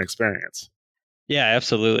be a different experience. Yeah,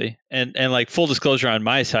 absolutely. And like, full disclosure on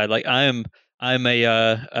my side, like I'm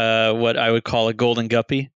a what I would call a golden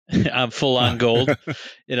guppy. I'm full on gold.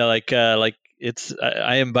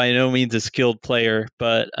 I am by no means a skilled player,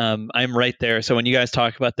 but I'm right there. So when you guys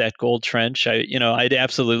talk about that gold trench, I'd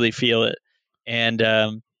absolutely feel it. And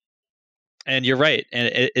you're right.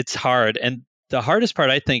 And it's hard. And the hardest part,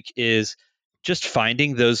 I think, is just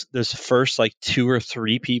finding those first like 2 or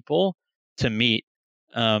 3 people to meet.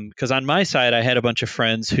 Because on my side, I had a bunch of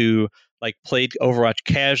friends who like played Overwatch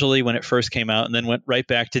casually when it first came out, and then went right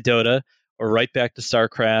back to Dota, or right back to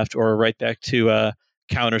StarCraft, or right back to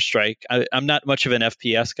Counter-Strike. I'm not much of an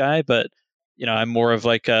FPS guy, but I'm more of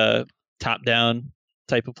like a top-down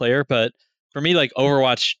type of player. But for me, like,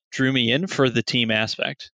 Overwatch drew me in for the team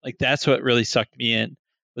aspect. Like, that's what really sucked me in,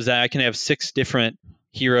 was that I can have 6 different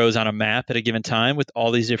heroes on a map at a given time with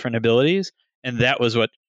all these different abilities, and that was what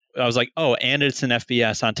I was like, oh, and it's an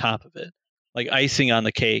FPS on top of it, like icing on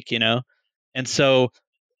the cake, And so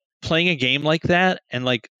playing a game like that and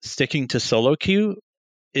like sticking to solo queue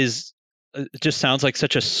is it just sounds like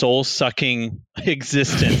such a soul-sucking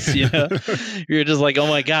existence, You're just like, oh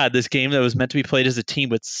my God, this game that was meant to be played as a team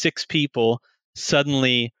with 6 people,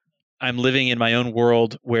 suddenly I'm living in my own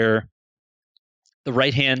world where the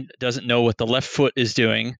right hand doesn't know what the left foot is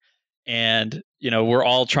doing. And, we're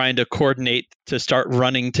all trying to coordinate to start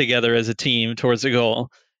running together as a team towards a goal.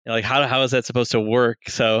 Like, how is that supposed to work?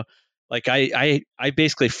 So, like, I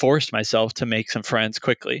basically forced myself to make some friends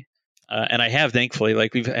quickly. And I have, thankfully.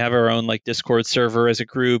 Like, we have our own like Discord server as a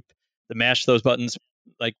group. The Mash Those Buttons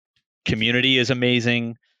like community is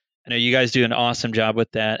amazing. I know you guys do an awesome job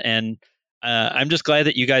with that. And I'm just glad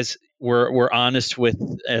that you guys were honest with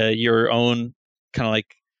your own kind of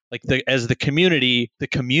like as the community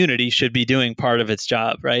should be doing part of its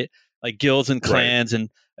job, right? Like, guilds and clans and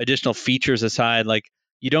additional features aside, like,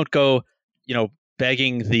 you don't go,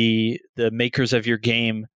 begging the makers of your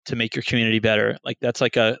game to make your community better. Like, that's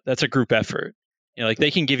a group effort. Like,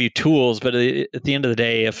 they can give you tools, but at the end of the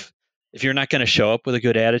day, if you're not going to show up with a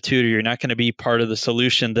good attitude, or you're not going to be part of the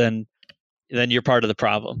solution, then you're part of the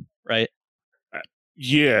problem, right?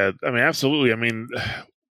 Yeah, I mean, absolutely. I mean,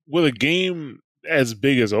 with a game as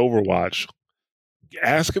big as Overwatch,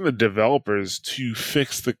 asking the developers to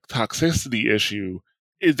fix the toxicity issue,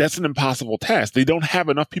 that's an impossible task. They don't have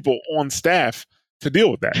enough people on staff to deal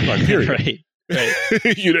with that. Like, period. Right.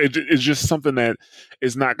 It's just something that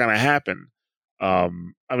is not going to happen. I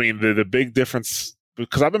mean, the big difference,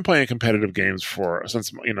 because I've been playing competitive games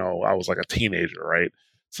since I was like a teenager, right?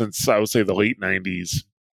 Since I would say the late 90s.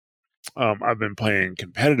 I've been playing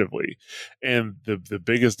competitively, and the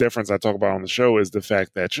biggest difference I talk about on the show is the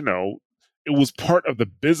fact that it was part of the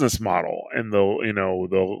business model in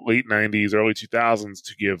the late 90s, early 2000s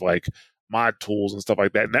to give like mod tools and stuff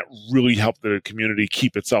like that, and that really helped the community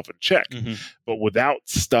keep itself in check. Mm-hmm. But without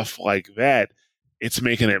stuff like that, it's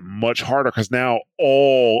making it much harder because now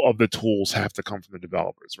all of the tools have to come from the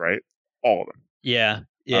developers, right? All of them. Yeah.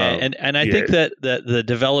 And I think that the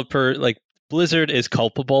developer, like Blizzard, is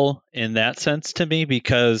culpable in that sense to me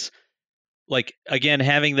because, like, again,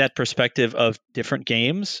 having that perspective of different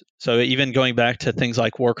games. So even going back to things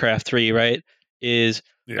like Warcraft 3, right, is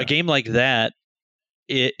a game like that.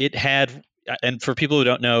 It had, and for people who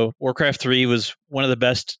don't know, Warcraft 3 was one of the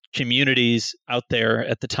best communities out there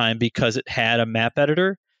at the time because it had a map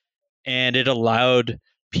editor and it allowed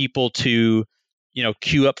people to,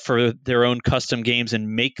 queue up for their own custom games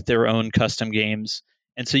and make their own custom games.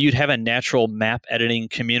 And so you'd have a natural map editing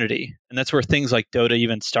community. And that's where things like Dota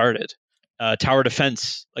even started. Tower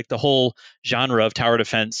defense, like the whole genre of tower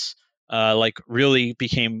defense, really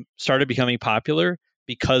started becoming popular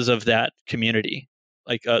because of that community,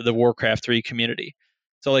 like the Warcraft 3 community.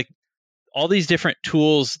 So like all these different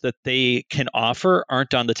tools that they can offer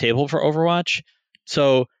aren't on the table for Overwatch.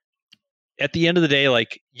 So at the end of the day,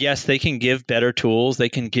 like, yes, they can give better tools. They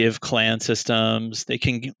can give clan systems. They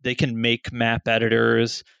can make map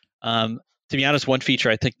editors. To be honest, one feature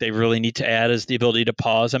I think they really need to add is the ability to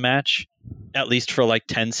pause a match, at least for like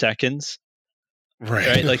 10 seconds.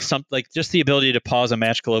 Right? Like just the ability to pause a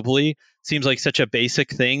match globally seems like such a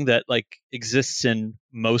basic thing that like exists in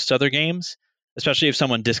most other games, especially if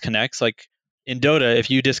someone disconnects. Like in Dota, if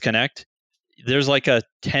you disconnect, there's like a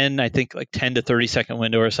 10 to 30 second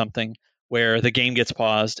window or something where the game gets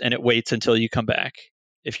paused and it waits until you come back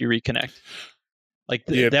if you reconnect. Like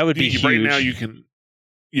that would be huge. Right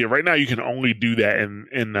now you can only do that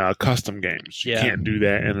in custom games. You can't do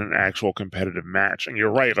that in an actual competitive match. And you're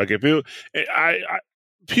right. Like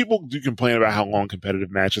people do complain about how long competitive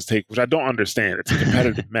matches take, which I don't understand. It's a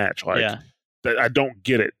competitive match. Like I don't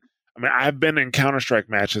get it. I mean, I've been in Counter-Strike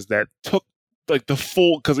matches that took like the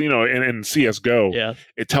full, because in CSGO,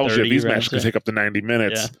 it tells you these matches can take up to 90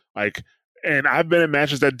 minutes. And I've been in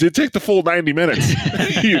matches that did take the full 90 minutes.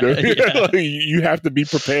 You have to be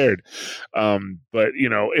prepared. But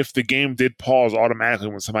if the game did pause automatically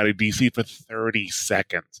when somebody DC'd for 30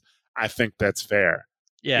 seconds, I think that's fair.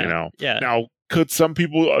 Now, could some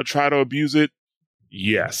people try to abuse it?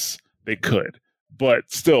 Yes, they could.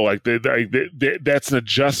 But still, like that's an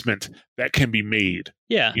adjustment that can be made.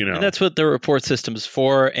 Yeah, and that's what the report system's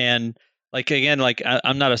for. And like again, like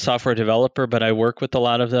I'm not a software developer, but I work with a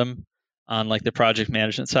lot of them on like the project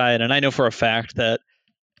management side, and I know for a fact that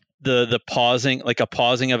the pausing, like a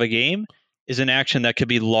pausing of a game, is an action that could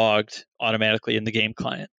be logged automatically in the game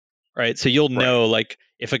client, right? So you'll know like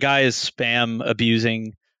if a guy is spam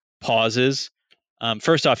abusing pauses.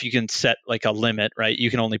 First off, you can set like a limit, right?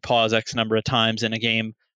 You can only pause X number of times in a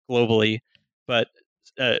game globally. But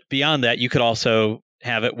beyond that, you could also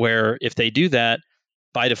have it where if they do that,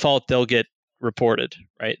 by default, they'll get reported,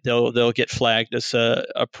 right? They'll get flagged as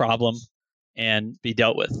a problem and be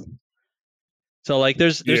dealt with. So like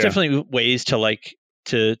there's definitely ways to like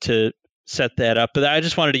to set that up. But I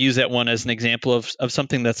just wanted to use that one as an example of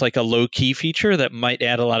something that's like a low key feature that might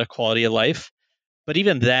add a lot of quality of life. But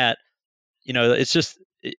even that, it's just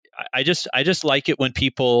I just like it when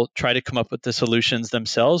people try to come up with the solutions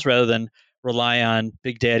themselves rather than rely on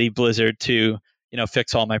Big Daddy Blizzard to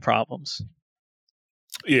fix all my problems.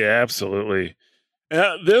 Yeah, absolutely.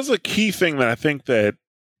 There's a key thing that I think that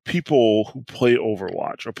people who play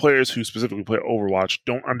Overwatch or players who specifically play Overwatch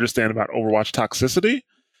don't understand about Overwatch toxicity,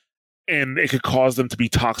 and it could cause them to be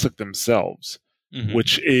toxic themselves,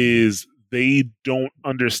 which is they don't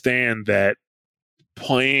understand that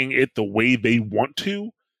playing it the way they want to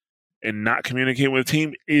and not communicating with the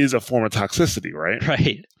team is a form of toxicity, right?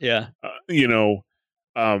 Right. Yeah.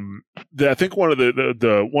 I think one of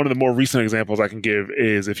the more recent examples I can give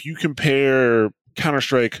is if you compare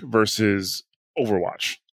Counter-Strike versus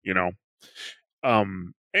Overwatch, in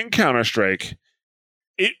Counter-Strike,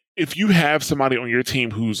 if you have somebody on your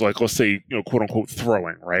team who's like, let's say, quote unquote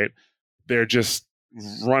throwing, right? They're just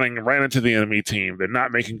running right into the enemy team. They're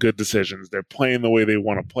not making good decisions. They're playing the way they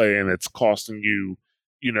want to play, and it's costing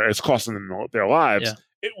it's costing them their lives. Yeah.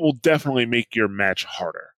 It will definitely make your match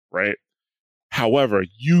harder, right? However,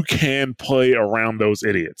 you can play around those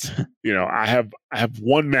idiots. I have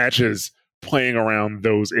won matches playing around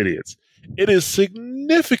those idiots. It is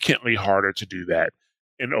significantly harder to do that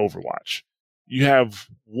in Overwatch. you have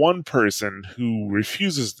one person who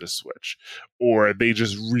refuses to switch, or they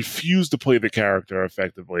just refuse to play the character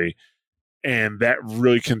effectively, and that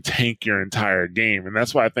really can tank your entire game. And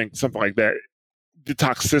that's why I think something like that, the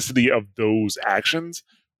toxicity of those actions,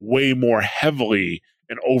 way more heavily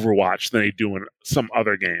in Overwatch than they do in some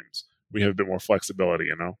other games. We have a bit more flexibility,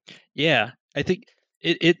 you know? Yeah, I think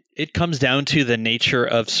it comes down to the nature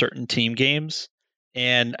of certain team games,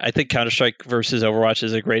 and I think Counter-Strike versus Overwatch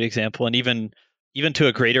is a great example, and even to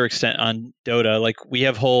a greater extent on Dota. Like we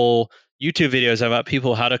have whole YouTube videos about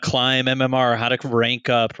people how to climb MMR, how to rank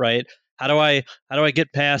up, right? How do I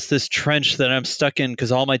get past this trench that I'm stuck in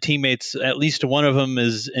because all my teammates, at least one of them,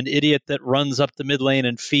 is an idiot that runs up the mid lane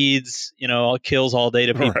and feeds, kills all day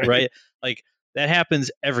to people, right? Like that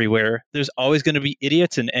happens everywhere. There's always going to be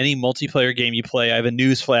idiots in any multiplayer game you play. I have a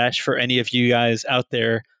news flash for any of you guys out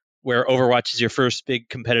there where Overwatch is your first big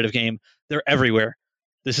competitive game. They're everywhere.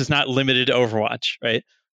 This is not limited to Overwatch, right?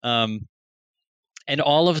 And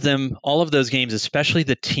all of those games, especially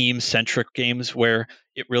the team-centric games where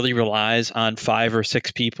it really relies on 5 or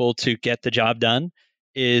 6 people to get the job done,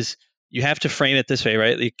 is you have to frame it this way,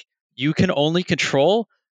 right? Like you can only control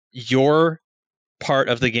your part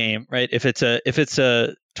of the game, right? If it's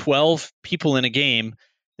a 12 people in a game,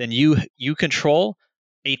 then you control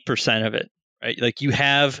 8% of it, right? Like you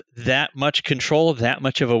have that much control, that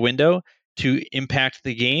much of a window to impact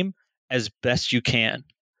the game as best you can.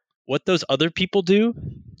 What those other people do,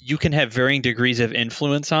 you can have varying degrees of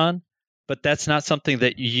influence on, but that's not something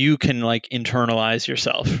that you can like internalize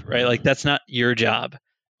yourself, right? Like that's not your job.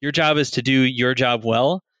 Your job is to do your job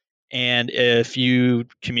well, and if you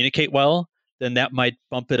communicate well, then that might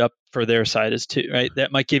bump it up for their side as too, right?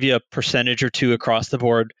 That might give you a percentage or two across the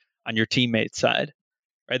board on your teammate's side,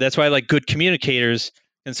 right? That's why like good communicators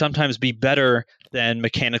can sometimes be better than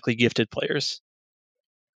mechanically gifted players.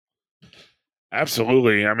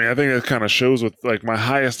 Absolutely. I mean, I think it kind of shows with like my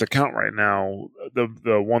highest account right now,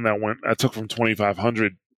 the one that I took from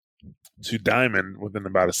 2,500 to Diamond within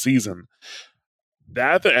about a season.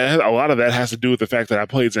 That a lot of that has to do with the fact that I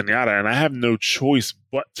played Zenyatta and I have no choice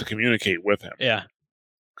but to communicate with him. Yeah,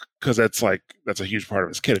 because that's a huge part of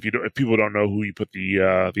his kit. If people don't know who you put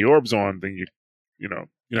the orbs on, then you're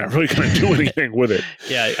not really going to do anything with it.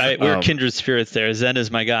 Yeah, we're kindred spirits there. Zen is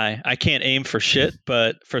my guy. I can't aim for shit,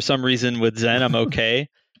 but for some reason with Zen, I'm okay.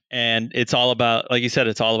 And it's all about, like you said,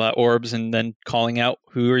 it's all about orbs and then calling out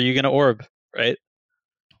who are you going to orb, right?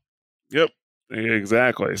 Yep,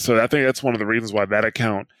 exactly. So I think that's one of the reasons why that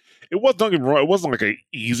account, it wasn't like an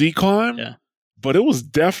easy climb, yeah, but it was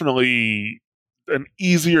definitely an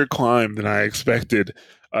easier climb than I expected.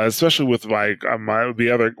 Especially with like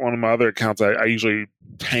one of my other accounts, I usually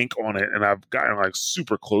tank on it, and I've gotten like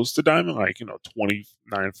super close to Diamond, like 29-50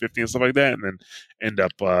 and stuff like that, and then end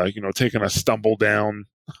up taking a stumble down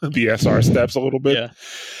the SR steps a little bit. Yeah.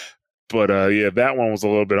 But that one was a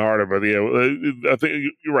little bit harder. But I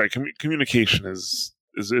think you're right. Communication is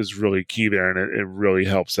really key there, and it really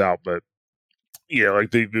helps out. But yeah,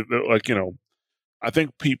 like I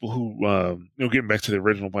think people who getting back to the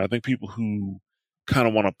original point, I think people who kind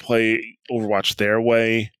of want to play Overwatch their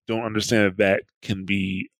way don't understand that can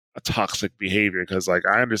be a toxic behavior, because like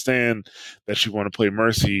I understand that you want to play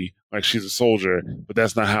Mercy like she's a soldier, but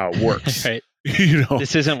that's not how it works. Right.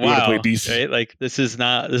 This isn't WoW, right? Like this is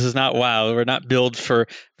not WoW. We're not built for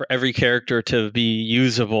every character to be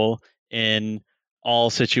usable in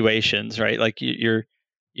all situations, right? Like you're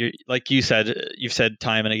like you've said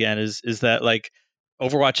time and again is that like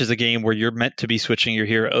Overwatch is a game where you're meant to be switching your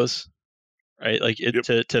heroes, right? Like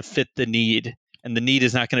to fit the need, and the need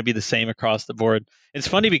is not going to be the same across the board. It's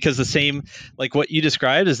funny because the same, like what you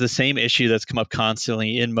described, is the same issue that's come up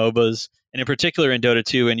constantly in MOBAs, and in particular in Dota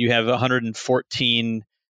 2, and you have 114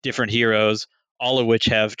 different heroes, all of which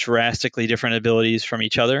have drastically different abilities from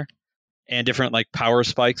each other, and different like power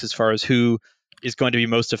spikes as far as who is going to be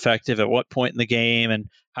most effective at what point in the game, and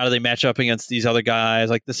how do they match up against these other guys.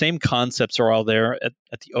 Like the same concepts are all there at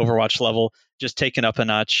the Overwatch level, just taken up a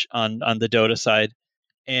notch on the Dota side.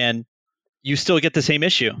 And you still get the same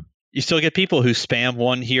issue. You still get people who spam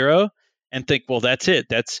one hero and think, well, that's it.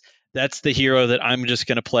 That's the hero that I'm just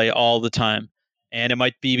going to play all the time. And it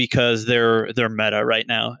might be because they're meta right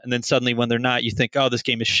now. And then suddenly when they're not, you think, oh, this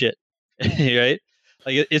game is shit. Right?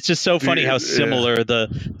 Like it's just so funny how similar the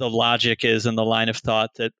logic is and the line of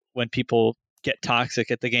thought, that when people get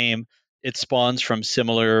toxic at the game, it spawns from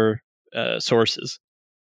similar sources.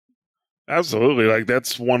 Absolutely. Like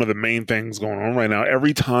that's one of the main things going on right now.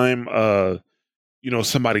 Every time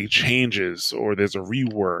somebody changes or there's a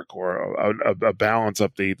rework or a balance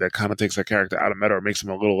update that kind of takes that character out of meta or makes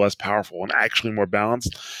them a little less powerful and actually more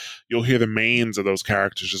balanced, you'll hear the mains of those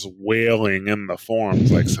characters just wailing in the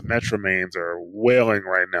forums. Like Symmetra mains are wailing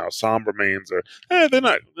right now. Sombra mains are they're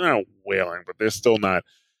not wailing, but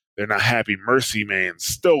they're not happy. Mercy mains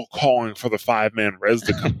still calling for the 5-man res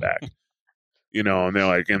to come back. And they're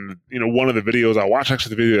like, one of the videos I watched,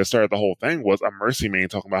 actually the video that started the whole thing, was a Mercy main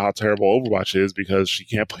talking about how terrible Overwatch is because she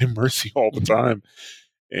can't play Mercy all the time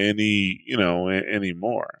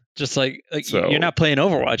anymore. Just like so, you're not playing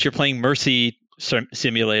Overwatch, you're playing Mercy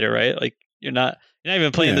Simulator, right? Like you're not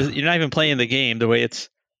even playing you're not even playing the game the way it's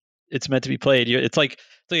meant to be played. It's like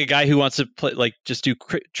a guy who wants to play, like, just do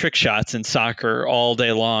trick shots in soccer all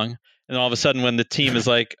day long. And all of a sudden, when the team is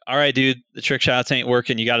like, all right, dude, the trick shots ain't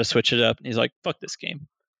working, you got to switch it up. And he's like, fuck this game.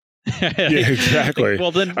 Yeah, exactly.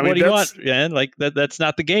 Well, then what do you want, man? Like, that's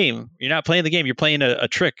not the game. You're not playing the game. You're playing a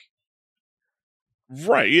trick.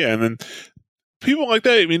 Right, yeah. And then people like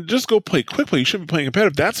that, just go play quick play. You shouldn't be playing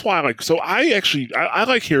competitive. That's why, I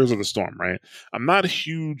like Heroes of the Storm, right? I'm not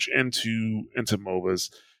huge into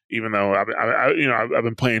MOBAs, even though I've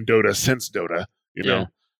been playing Dota since Dota,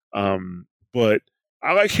 but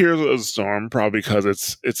I like Heroes of the Storm probably because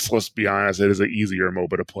it's let's be honest, it is an easier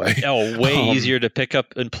MOBA to play. Oh, way easier to pick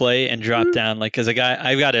up and play and drop down. Like, as a guy,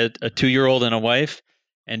 I've got a 2-year-old and a wife,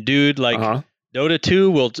 and dude, like Dota 2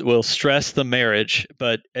 will stress the marriage,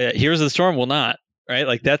 but Heroes of the Storm will not. Right,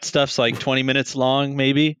 like that stuff's like 20 minutes long,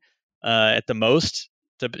 maybe at the most.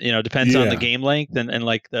 Depends on the game length and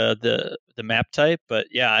like the map type. But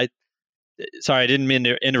yeah, sorry, I didn't mean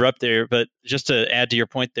to interrupt there, but just to add to your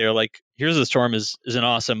point there, like Heroes of the Storm is an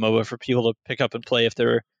awesome MOBA for people to pick up and play if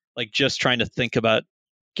they're like just trying to think about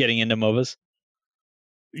getting into MOBAs.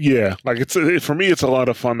 Yeah, like for me, it's a lot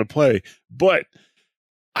of fun to play, but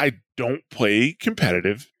I don't play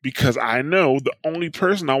competitive because I know the only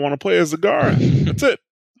person I want to play is Zagara. That's it.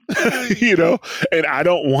 And I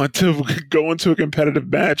don't want to go into a competitive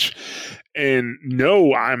match and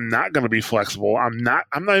no, I'm not going to be flexible. I'm not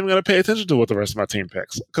even going to pay attention to what the rest of my team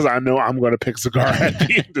picks because I know I'm going to pick Zagara at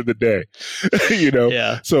the end of the day.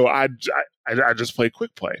 Yeah. So I just play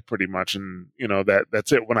quick play pretty much, and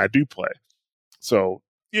that's it when I do play. So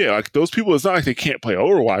yeah, like those people, it's not like they can't play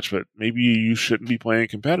Overwatch, but maybe you shouldn't be playing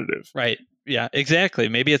competitive. Right. Yeah, exactly.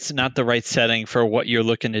 Maybe it's not the right setting for what you're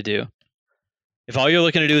looking to do. If all you're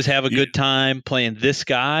looking to do is have a good time playing this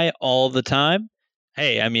guy all the time,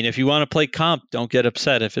 hey, if you want to play comp, don't get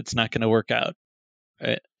upset if it's not going to work out.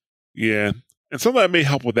 Right? Yeah. And something that may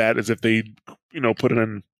help with that is if they, put in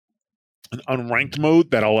an unranked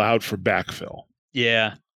mode that allowed for backfill.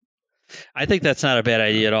 Yeah. I think that's not a bad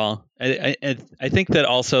idea at all. I think that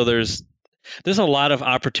also there's a lot of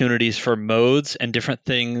opportunities for modes and different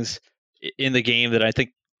things in the game that I think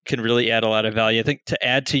can really add a lot of value. I think to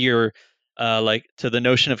add to your to the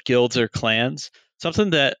notion of guilds or clans, something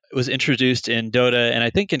that was introduced in Dota, and I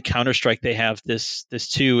think in Counter-Strike they have this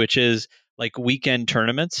too, which is like weekend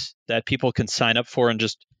tournaments that people can sign up for and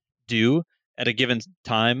just do at a given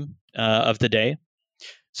time of the day.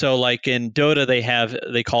 So like in Dota,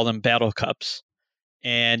 they call them battle cups,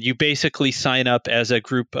 and you basically sign up as a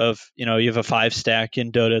group of, you have a 5 stack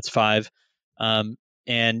in Dota, it's 5.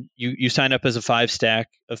 And you sign up as a 5 stack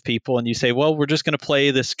of people and you say, well, we're just going to play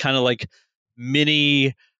this kind of like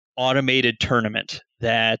mini automated tournament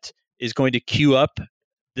that is going to queue up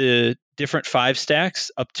the different 5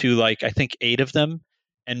 stacks up to like, I think 8 of them,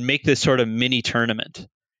 and make this sort of mini tournament.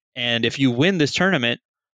 And if you win this tournament,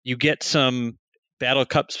 you get some Battle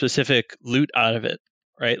Cup specific loot out of it,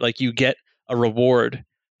 right? Like you get a reward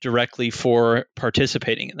directly for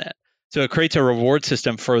participating in that. So it creates a reward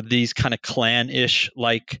system for these kind of clan-ish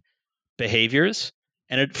like behaviors,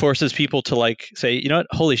 and it forces people to like say, you know what,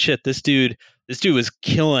 holy shit, this dude was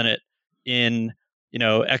killing it in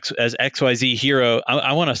as XYZ hero.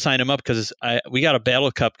 I want to sign him up because we got a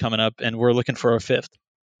battle cup coming up and we're looking for a 5th,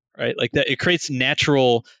 right? Like that, it creates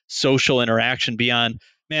natural social interaction beyond,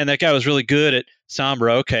 man, that guy was really good at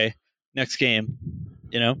Sombra. Okay, next game.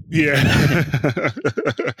 Yeah.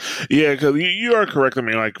 Yeah, because you are correct.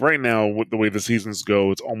 Like right now, with the way the seasons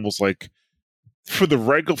go, it's almost like for the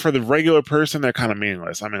regular person, they're kind of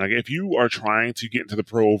meaningless. Like if you are trying to get into the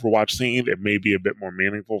pro Overwatch scene, it may be a bit more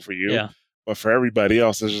meaningful for you. Yeah. But for everybody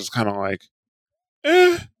else, it's just kind of like,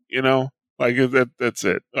 like that's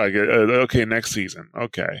it. Like, okay, next season.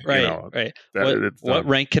 Okay. Right. Right. What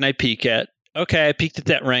rank can I peak at? Okay, I peaked at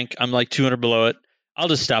that rank. I'm like 200 below it. I'll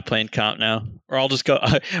just stop playing comp now, or I'll just go,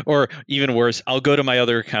 or even worse, I'll go to my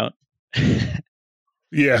other account.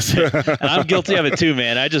 Yes. And I'm guilty of it too,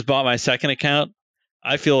 man. I just bought my second account.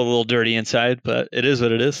 I feel a little dirty inside, but it is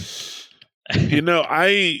what it is.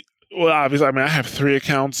 Obviously, I have 3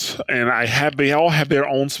 accounts, and they all have their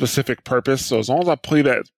own specific purpose. So as long as I play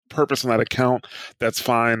that purpose on that account, that's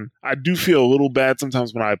fine. I do feel a little bad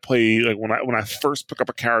sometimes when I play, like when I first pick up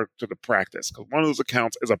a character to practice, because one of those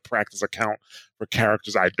accounts is a practice account for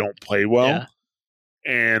characters I don't play well. Yeah.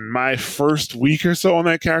 And my first week or so on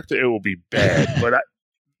that character, it will be bad, but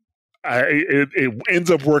it ends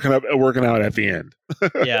up working out at the end.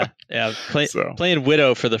 yeah. Playing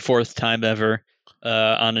Widow for the 4th time ever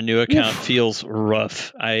on a new account feels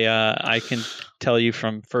rough. I can tell you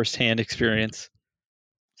from firsthand experience.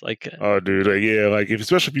 It's like, oh, dude,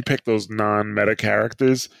 especially if you pick those non-meta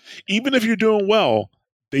characters, even if you're doing well,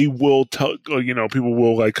 they will tell. People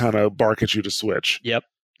will like kind of bark at you to switch. Yep.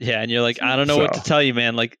 Yeah, and you're like, I don't know what to tell you,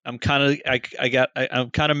 man. Like, I'm kind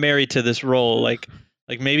of married to this role. Like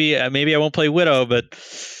maybe I won't play Widow, but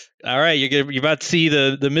all right, you're about to see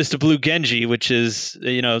the Mr. Blue Genji, which is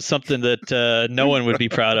something that no one would be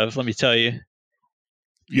proud of. Let me tell you.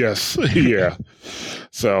 Yes, yeah.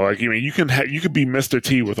 So you could be Mr.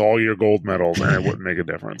 T with all your gold medals, and it wouldn't make a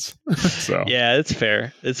difference. So yeah, it's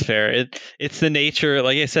fair. It's fair. It's the nature.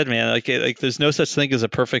 Like I said, man. Like there's no such thing as a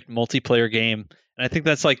perfect multiplayer game, and I think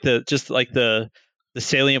that's like the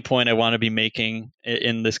salient point I want to be making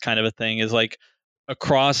in this kind of a thing is like,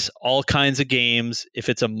 across all kinds of games, if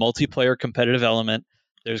it's a multiplayer competitive element,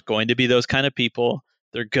 there's going to be those kind of people.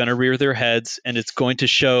 They're going to rear their heads, and it's going to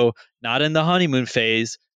show not in the honeymoon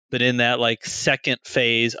phase, but in that like second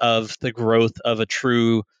phase of the growth of a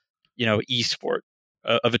true, esport,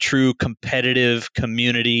 of a true competitive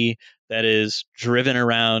community that is driven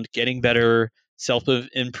around getting better,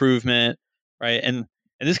 self-improvement, right? And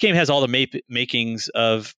this game has all the makings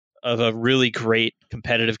of a really great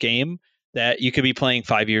competitive game that you could be playing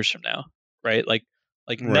 5 years from now, right? Like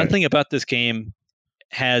nothing about this game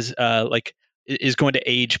has is going to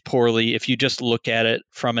age poorly if you just look at it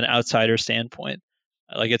from an outsider standpoint.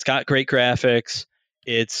 Like, it's got great graphics,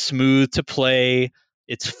 it's smooth to play,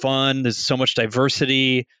 it's fun, there's so much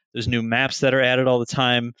diversity, there's new maps that are added all the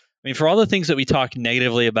time. I mean, for all the things that we talk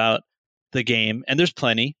negatively about the game, and there's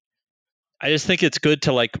plenty, I just think it's good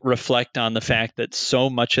to like reflect on the fact that so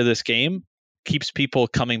much of this game keeps people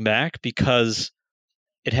coming back because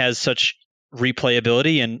it has such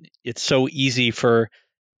replayability and it's so easy for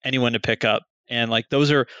anyone to pick up. And like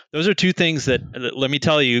those are 2 things that, let me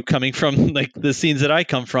tell you, coming from like the scenes that I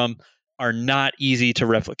come from, are not easy to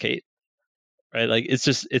replicate, right? Like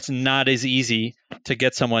it's not as easy to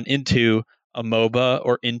get someone into a MOBA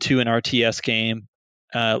or into an RTS game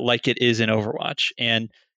like it is in Overwatch. And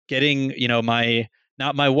getting,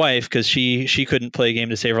 not my wife, because she couldn't play a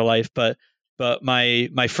game to save her life, but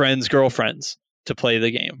my friends' girlfriends to play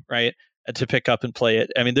the game, right? To pick up and play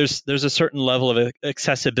it. I mean, there's a certain level of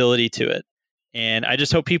accessibility to it, and I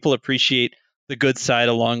just hope people appreciate the good side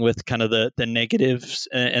along with kind of the negatives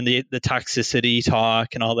and the toxicity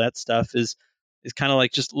talk and all that stuff is kind of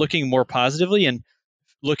like just looking more positively and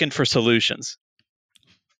looking for solutions.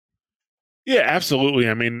 Yeah, absolutely.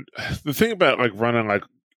 I mean, the thing about like running like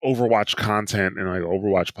Overwatch content and like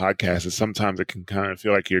Overwatch podcasts is sometimes it can kind of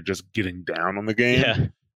feel like you're just getting down on the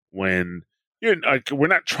game when you're like, we're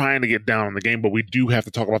not trying to get down on the game, but we do have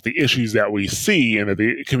to talk about the issues that we see and that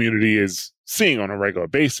the community is seeing on a regular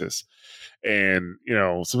basis. And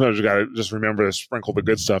sometimes you got to just remember to sprinkle the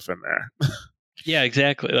good stuff in there. Yeah,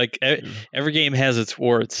 exactly. Like every game has its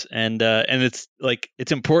warts, and it's like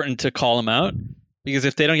it's important to call them out, because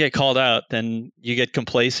if they don't get called out, then you get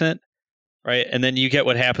complacent, right? And then you get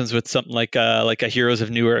what happens with something like a Heroes of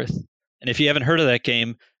Newerth. And if you haven't heard of that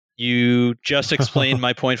game, you just explained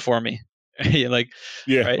my point for me. Like,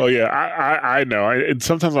 yeah, right? Oh yeah, I know. And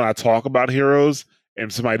sometimes when I talk about Heroes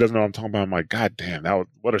and somebody doesn't know what I'm talking about, I'm like, God damn,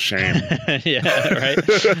 what a shame. Yeah, right.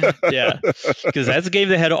 Yeah, because that's a game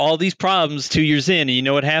that had all these problems 2 years in, and you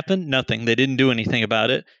know what happened? Nothing. They didn't do anything about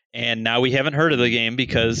it, and now we haven't heard of the game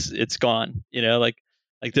because it's gone. Like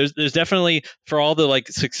there's definitely, for all the like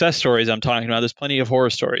success stories I'm talking about, there's plenty of horror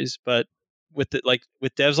stories, but with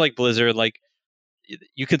devs like Blizzard, like,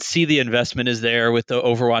 you could see the investment is there with the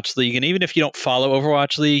Overwatch League. And even if you don't follow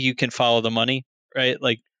Overwatch League, you can follow the money, right?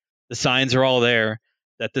 Like, the signs are all there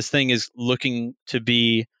that this thing is looking to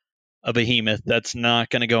be a behemoth that's not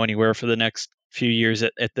going to go anywhere for the next few years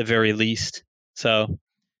at the very least. So,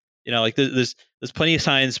 like there's plenty of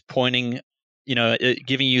signs pointing,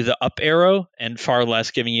 giving you the up arrow and far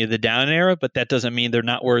less giving you the down arrow, but that doesn't mean they're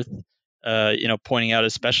not worth, pointing out,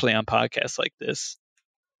 especially on podcasts like this.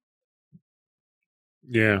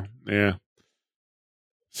 Yeah.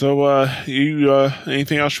 So, you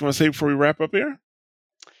anything else you want to say before we wrap up here?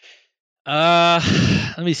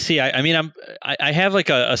 Let me see. I mean, I have like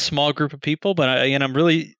a small group of people, but I'm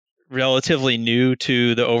really relatively new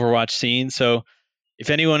to the Overwatch scene. So if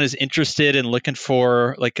anyone is interested in looking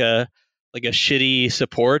for like a shitty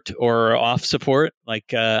support or off support,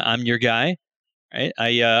 like I'm your guy, right?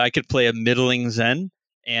 I could play a middling Zen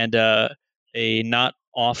and a not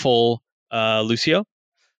awful Lucio.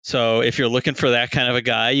 So if you're looking for that kind of a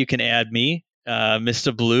guy, you can add me,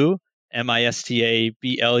 Mr. Blue,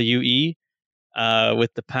 MISTABLUE,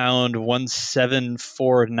 with the pound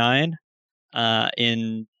 1749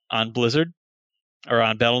 on Blizzard or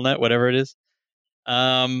on Battle.net, whatever it is.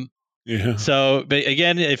 Yeah. So, but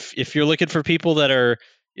again, if you're looking for people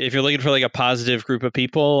if you're looking for like a positive group of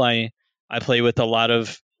people, I play with a lot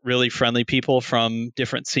of really friendly people from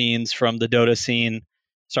different scenes, from the Dota scene,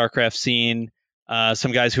 StarCraft scene,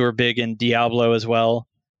 some guys who are big in Diablo as well.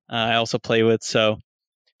 I also play with. So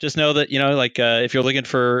just know that, if you're looking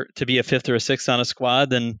to be a 5th or a 6th on a squad,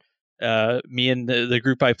 then me and the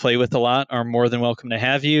group I play with a lot are more than welcome to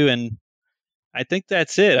have you. And I think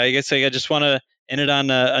that's it. I guess I just want to end it on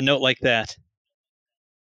a note like that.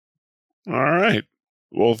 All right.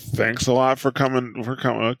 Well, thanks a lot for coming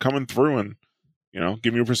through and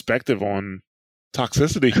give me your perspective on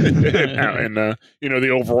toxicity and the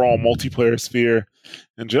overall multiplayer sphere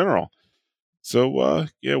in general. So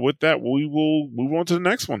with that, we will move on to the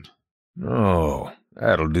next one. Oh,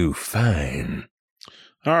 that'll do fine.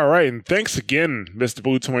 All right, and thanks again, Mr.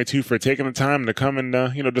 Blue 22, for taking the time to come and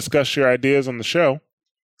discuss your ideas on the show.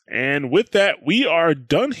 And with that, we are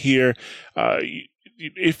done here.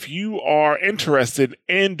 If you are interested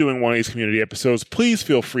in doing one of these community episodes, please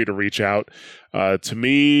feel free to reach out to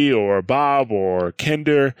me or Bob or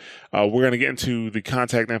Kender. We're going to get into the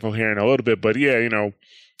contact info here in a little bit, but yeah,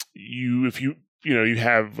 if you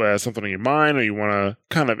have something on your mind or you want to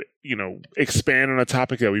kind of expand on a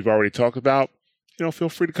topic that we've already talked about, feel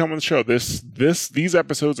free to come on the show. These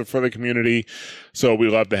episodes are for the community, so we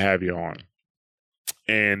love to have you on.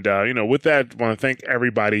 And, with that, I want to thank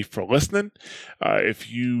everybody for listening. If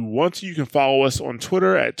you want to, you can follow us on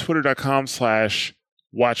Twitter at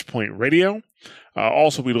twitter.com/WatchPointRadio.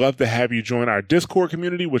 Also, we'd love to have you join our Discord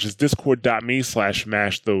community, which is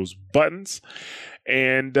discord.me/mashthosebuttons.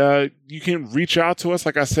 And you can reach out to us.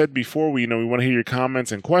 Like I said before, we want to hear your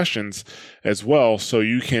comments and questions as well. So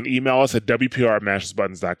you can email us at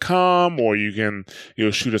wpr@mashthosebuttons.com, or you can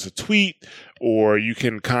shoot us a tweet, or you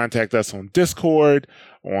can contact us on Discord,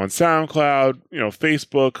 on SoundCloud,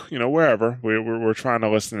 Facebook, wherever. We're trying to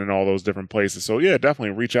listen in all those different places. So yeah,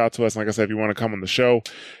 definitely reach out to us. Like I said, if you want to come on the show,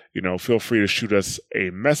 feel free to shoot us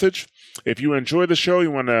a message. If you enjoy the show,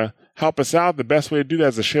 you want to help us out, the best way to do that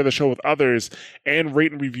is to share the show with others and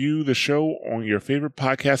rate and review the show on your favorite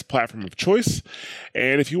podcast platform of choice.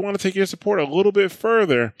 And if you want to take your support a little bit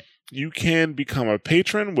further, you can become a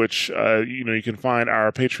patron, which, you can find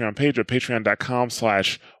our Patreon page at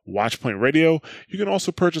patreon.com/WatchPointRadio. You can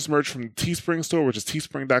also purchase merch from the Teespring store, which is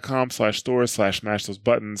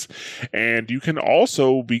teespring.com/store/mashthosebuttons. And you can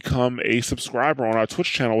also become a subscriber on our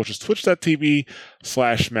Twitch channel, which is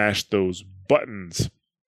twitch.tv/mashthosebuttons.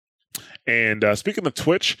 And speaking of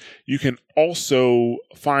Twitch, you can also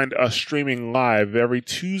find us streaming live every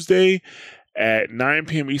Tuesday at 9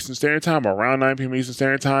 p.m. Eastern Standard Time, or around 9 p.m. Eastern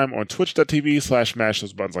Standard Time, on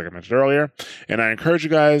twitch.tv/mashthosebuttons, like I mentioned earlier. And I encourage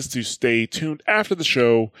you guys to stay tuned after the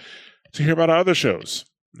show to hear about our other shows.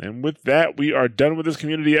 And with that, we are done with this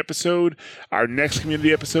community episode. Our next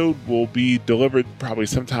community episode will be delivered probably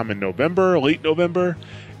sometime in November, late November,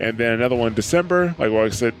 and then another one in December. Like I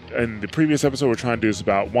said in the previous episode, we're trying to do this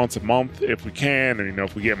about once a month if we can. And,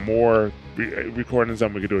 if we get more recordings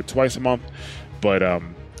done, we can do it twice a month. But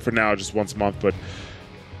for now, just once a month. But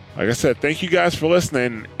like I said, thank you guys for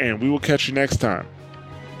listening, and we will catch you next time.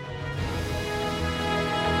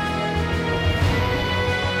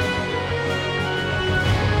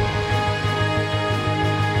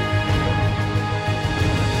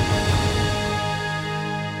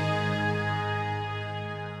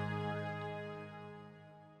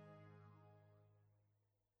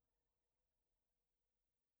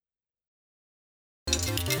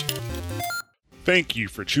 Thank you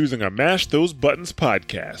for choosing a Mash Those Buttons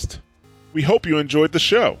podcast. We hope you enjoyed the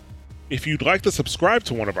show. If you'd like to subscribe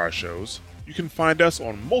to one of our shows, you can find us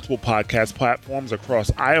on multiple podcast platforms across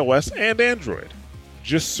iOS and Android.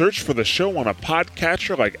 Just search for the show on a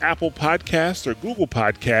podcatcher like Apple Podcasts or Google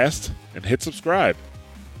Podcasts and hit subscribe.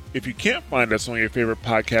 If you can't find us on your favorite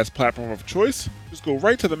podcast platform of choice, just go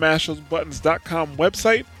right to the mashthosebuttons.com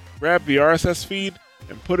website, grab the RSS feed,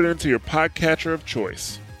 and put it into your podcatcher of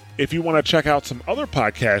choice. If you want to check out some other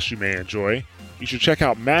podcasts you may enjoy, you should check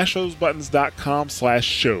out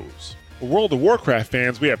mashthosebuttons.com/shows. For World of Warcraft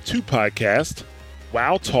fans, we have 2 podcasts,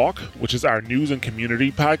 WoW Talk, which is our news and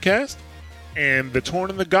community podcast, and The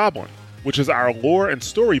Torn and the Goblin, which is our lore and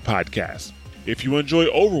story podcast. If you enjoy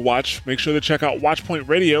Overwatch, make sure to check out Watchpoint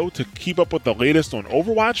Radio to keep up with the latest on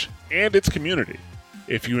Overwatch and its community.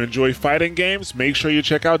 If you enjoy fighting games, make sure you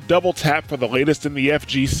check out Double Tap for the latest in the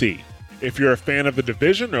FGC. If you're a fan of The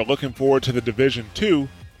Division or looking forward to The Division 2,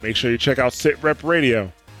 make sure you check out SitRep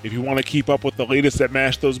Radio. If you want to keep up with the latest at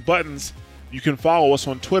Mash Those Buttons, you can follow us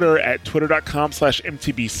on Twitter at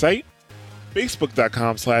twitter.com/mtbsite,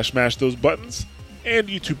 facebook.com/mashthosebuttons, and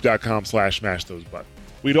youtube.com/mashthosebuttons.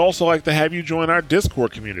 We'd also like to have you join our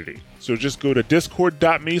Discord community. So just go to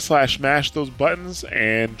discord.me/mashthosebuttons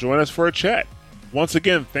and join us for a chat. Once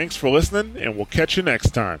again, thanks for listening, and we'll catch you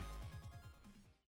next time.